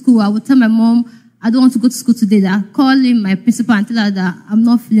coming to school. I would tell my mom, I don't want to go to school today. That calling my principal and tell her that I'm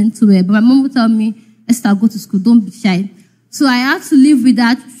not feeling too well. But my mom would tell me, Esther, go to school, don't be shy. So I had to live with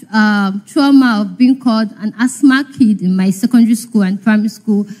that trauma of being called an asthma kid in my secondary school and primary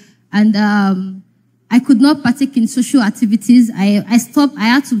school. And I could not partake in social activities. I stopped. I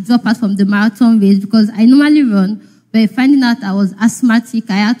had to drop out from the marathon race because I normally run. But finding out I was asthmatic,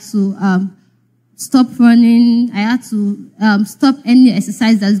 I had to stop running. I had to stop any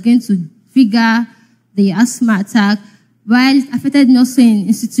exercise that's going to trigger the asthma attack. While it affected me also in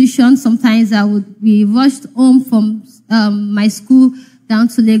institutions, sometimes I would be rushed home from my school down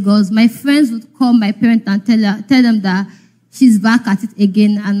to Lagos. My friends would call my parents and tell them that she's back at it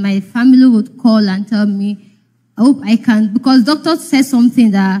again, and my family would call and tell me, I hope I can, because doctor said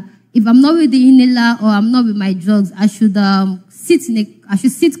something that if I'm not with the inhaler or I'm not with my drugs, I should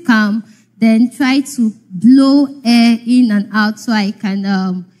sit calm, then try to blow air in and out so I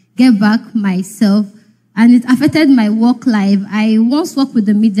can get back myself. And it affected my work life. I once worked with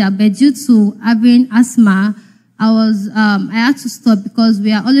the media, but due to having asthma, I had to stop because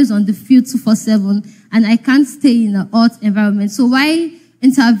we are always on the field 24/7, and I can't stay in a hot environment. So while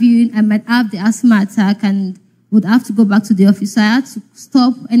interviewing, I might have the asthma attack and would have to go back to the office. So I had to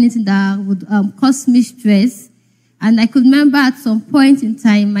stop anything that would cause me stress. And I could remember at some point in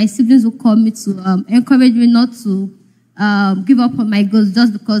time, my siblings would call me to encourage me not to give up on my goals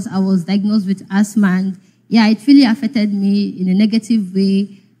just because I was diagnosed with asthma. And yeah, it really affected me in a negative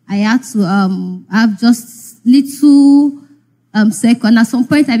way. I had to have just little second. At some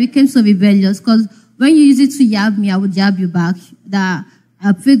point, I became so rebellious because when you use it to jab me, I would jab you back. That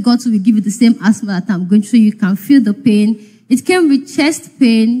I pray God to give you the same asthma that I'm going through. You can feel the pain. It came with chest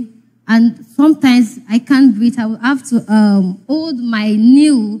pain, and sometimes I can't breathe. I will have to hold my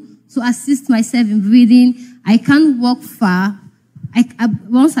knee to assist myself in breathing. I can't walk far.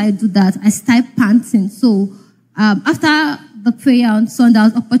 Once I do that, I start panting. So after the prayer on Sunday, I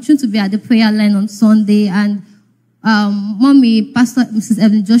was opportune to be at the prayer line on Sunday, and Mommy, Pastor Mrs.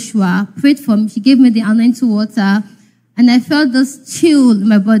 Evelyn Joshua, prayed for me. She gave me the anointing water, and I felt this chill in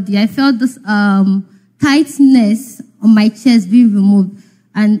my body. I felt this tightness on my chest being removed,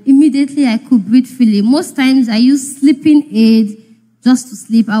 and immediately I could breathe freely. Most times I use sleeping aid just to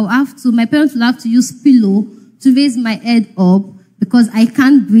sleep. My parents will have to use pillow to raise my head up because I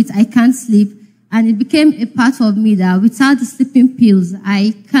can't breathe, I can't sleep. And it became a part of me that without the sleeping pills,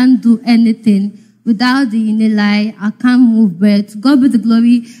 I can't do anything. Without the inhaler, I can't move. But to God be the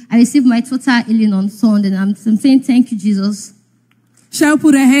glory, I received my total healing on Sunday. And I'm saying thank you, Jesus. Shall we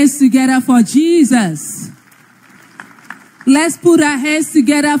put our hands together for Jesus? Let's put our hands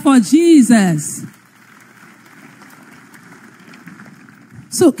together for Jesus.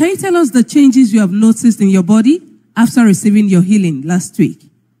 So can you tell us the changes you have noticed in your body after receiving your healing last week?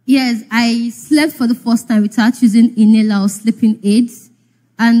 Yes, I slept for the first time without using inhaler or sleeping aids.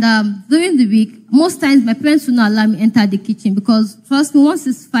 And during the week, most times my parents would not allow me enter the kitchen because, trust me, once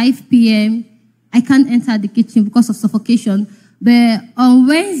it's 5 p.m., I can't enter the kitchen because of suffocation. But on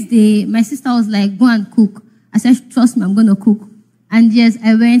Wednesday, my sister was like, go and cook. I said, trust me, I'm going to cook. And yes,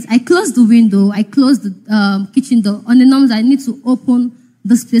 I went. I closed the window. I closed the kitchen door. On the norms, I need to open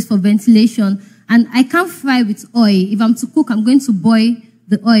this place for ventilation. And I can't fry with oil. If I'm to cook, I'm going to boil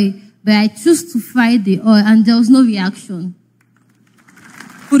the oil. But I choose to fry the oil, and there was no reaction.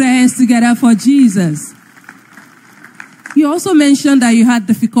 Put our hands together for Jesus. You also mentioned that you had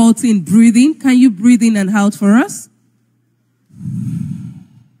difficulty in breathing. Can you breathe in and out for us?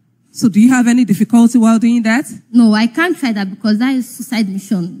 So do you have any difficulty while doing that? No, I can't try that because that is suicide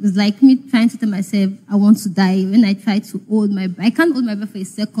mission. It's like me trying to tell myself I want to die. When I try to hold my breath, I can't hold my breath for a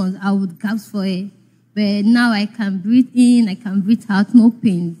second. I would gasp for it. But now I can breathe in, I can breathe out, no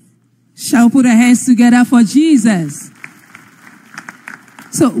pain. Shall we put our hands together for Jesus?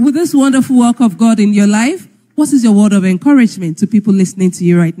 So with this wonderful work of God in your life, what is your word of encouragement to people listening to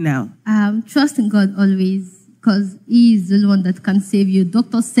you right now? Trust in God always, because He is the one that can save you.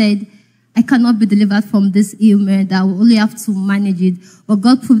 Doctor said, I cannot be delivered from this ailment. I will only have to manage it. But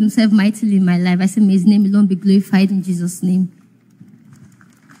God proved Himself mightily in my life. I said, may His name alone be glorified in Jesus' name.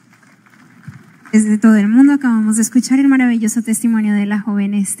 Desde todo el mundo acabamos de escuchar el maravilloso testimonio de la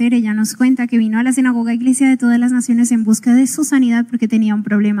joven Esther. Ella nos cuenta que vino a la sinagoga iglesia de todas las naciones en busca de su sanidad porque tenía un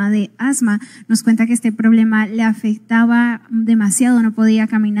problema de asma. Nos cuenta que este problema le afectaba demasiado, no podía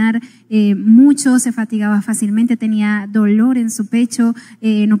caminar mucho, se fatigaba fácilmente, tenía dolor en su pecho,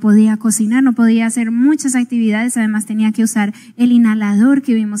 no podía cocinar, no podía hacer muchas actividades, además tenía que usar el inhalador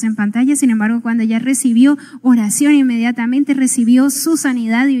que vimos en pantalla. Sin embargo, cuando ella recibió oración, inmediatamente recibió su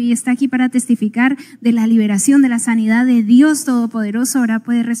sanidad y hoy está aquí para testificar de la liberación, de la sanidad de Dios Todopoderoso. Ahora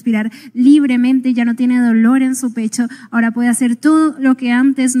puede respirar libremente, ya no tiene dolor en su pecho, ahora puede hacer todo lo que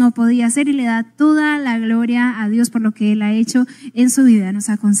antes no podía hacer y le da toda la gloria a Dios por lo que Él ha hecho en su vida. Nos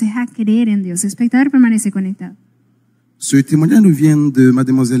aconseja creer en Dios. Espectador, permanece conectado. Ce témoignage nous vient de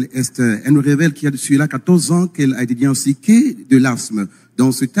mademoiselle Esther. Elle nous révèle qu'il y a depuis 14 ans qu'elle a été diagnostiquée de l'asthme.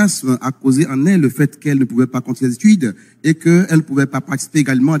 Donc cet asthme a causé en elle le fait qu'elle ne pouvait pas continuer les études et qu'elle ne pouvait pas participer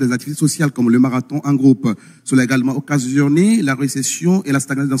également à des activités sociales comme le marathon en groupe. Cela a également occasionné la récession et la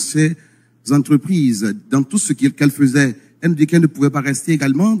stagnation dans ses entreprises, dans tout ce qu'elle faisait. Elle nous dit qu'elle ne pouvait pas rester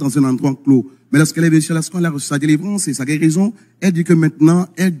également dans un endroit clos. Mais lorsqu'elle est venue sur la SCOAN, elle a reçu sa délivrance et sa guérison. Elle dit que maintenant,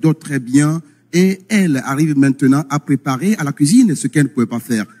 elle dort très bien. Et elle arrive maintenant à préparer à la cuisine ce qu'elle ne pouvait pas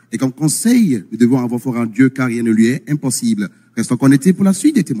faire. Et comme conseil, nous devons avoir foi en Dieu car rien ne lui est impossible. Restons connectés pour la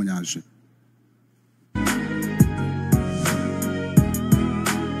suite des témoignages.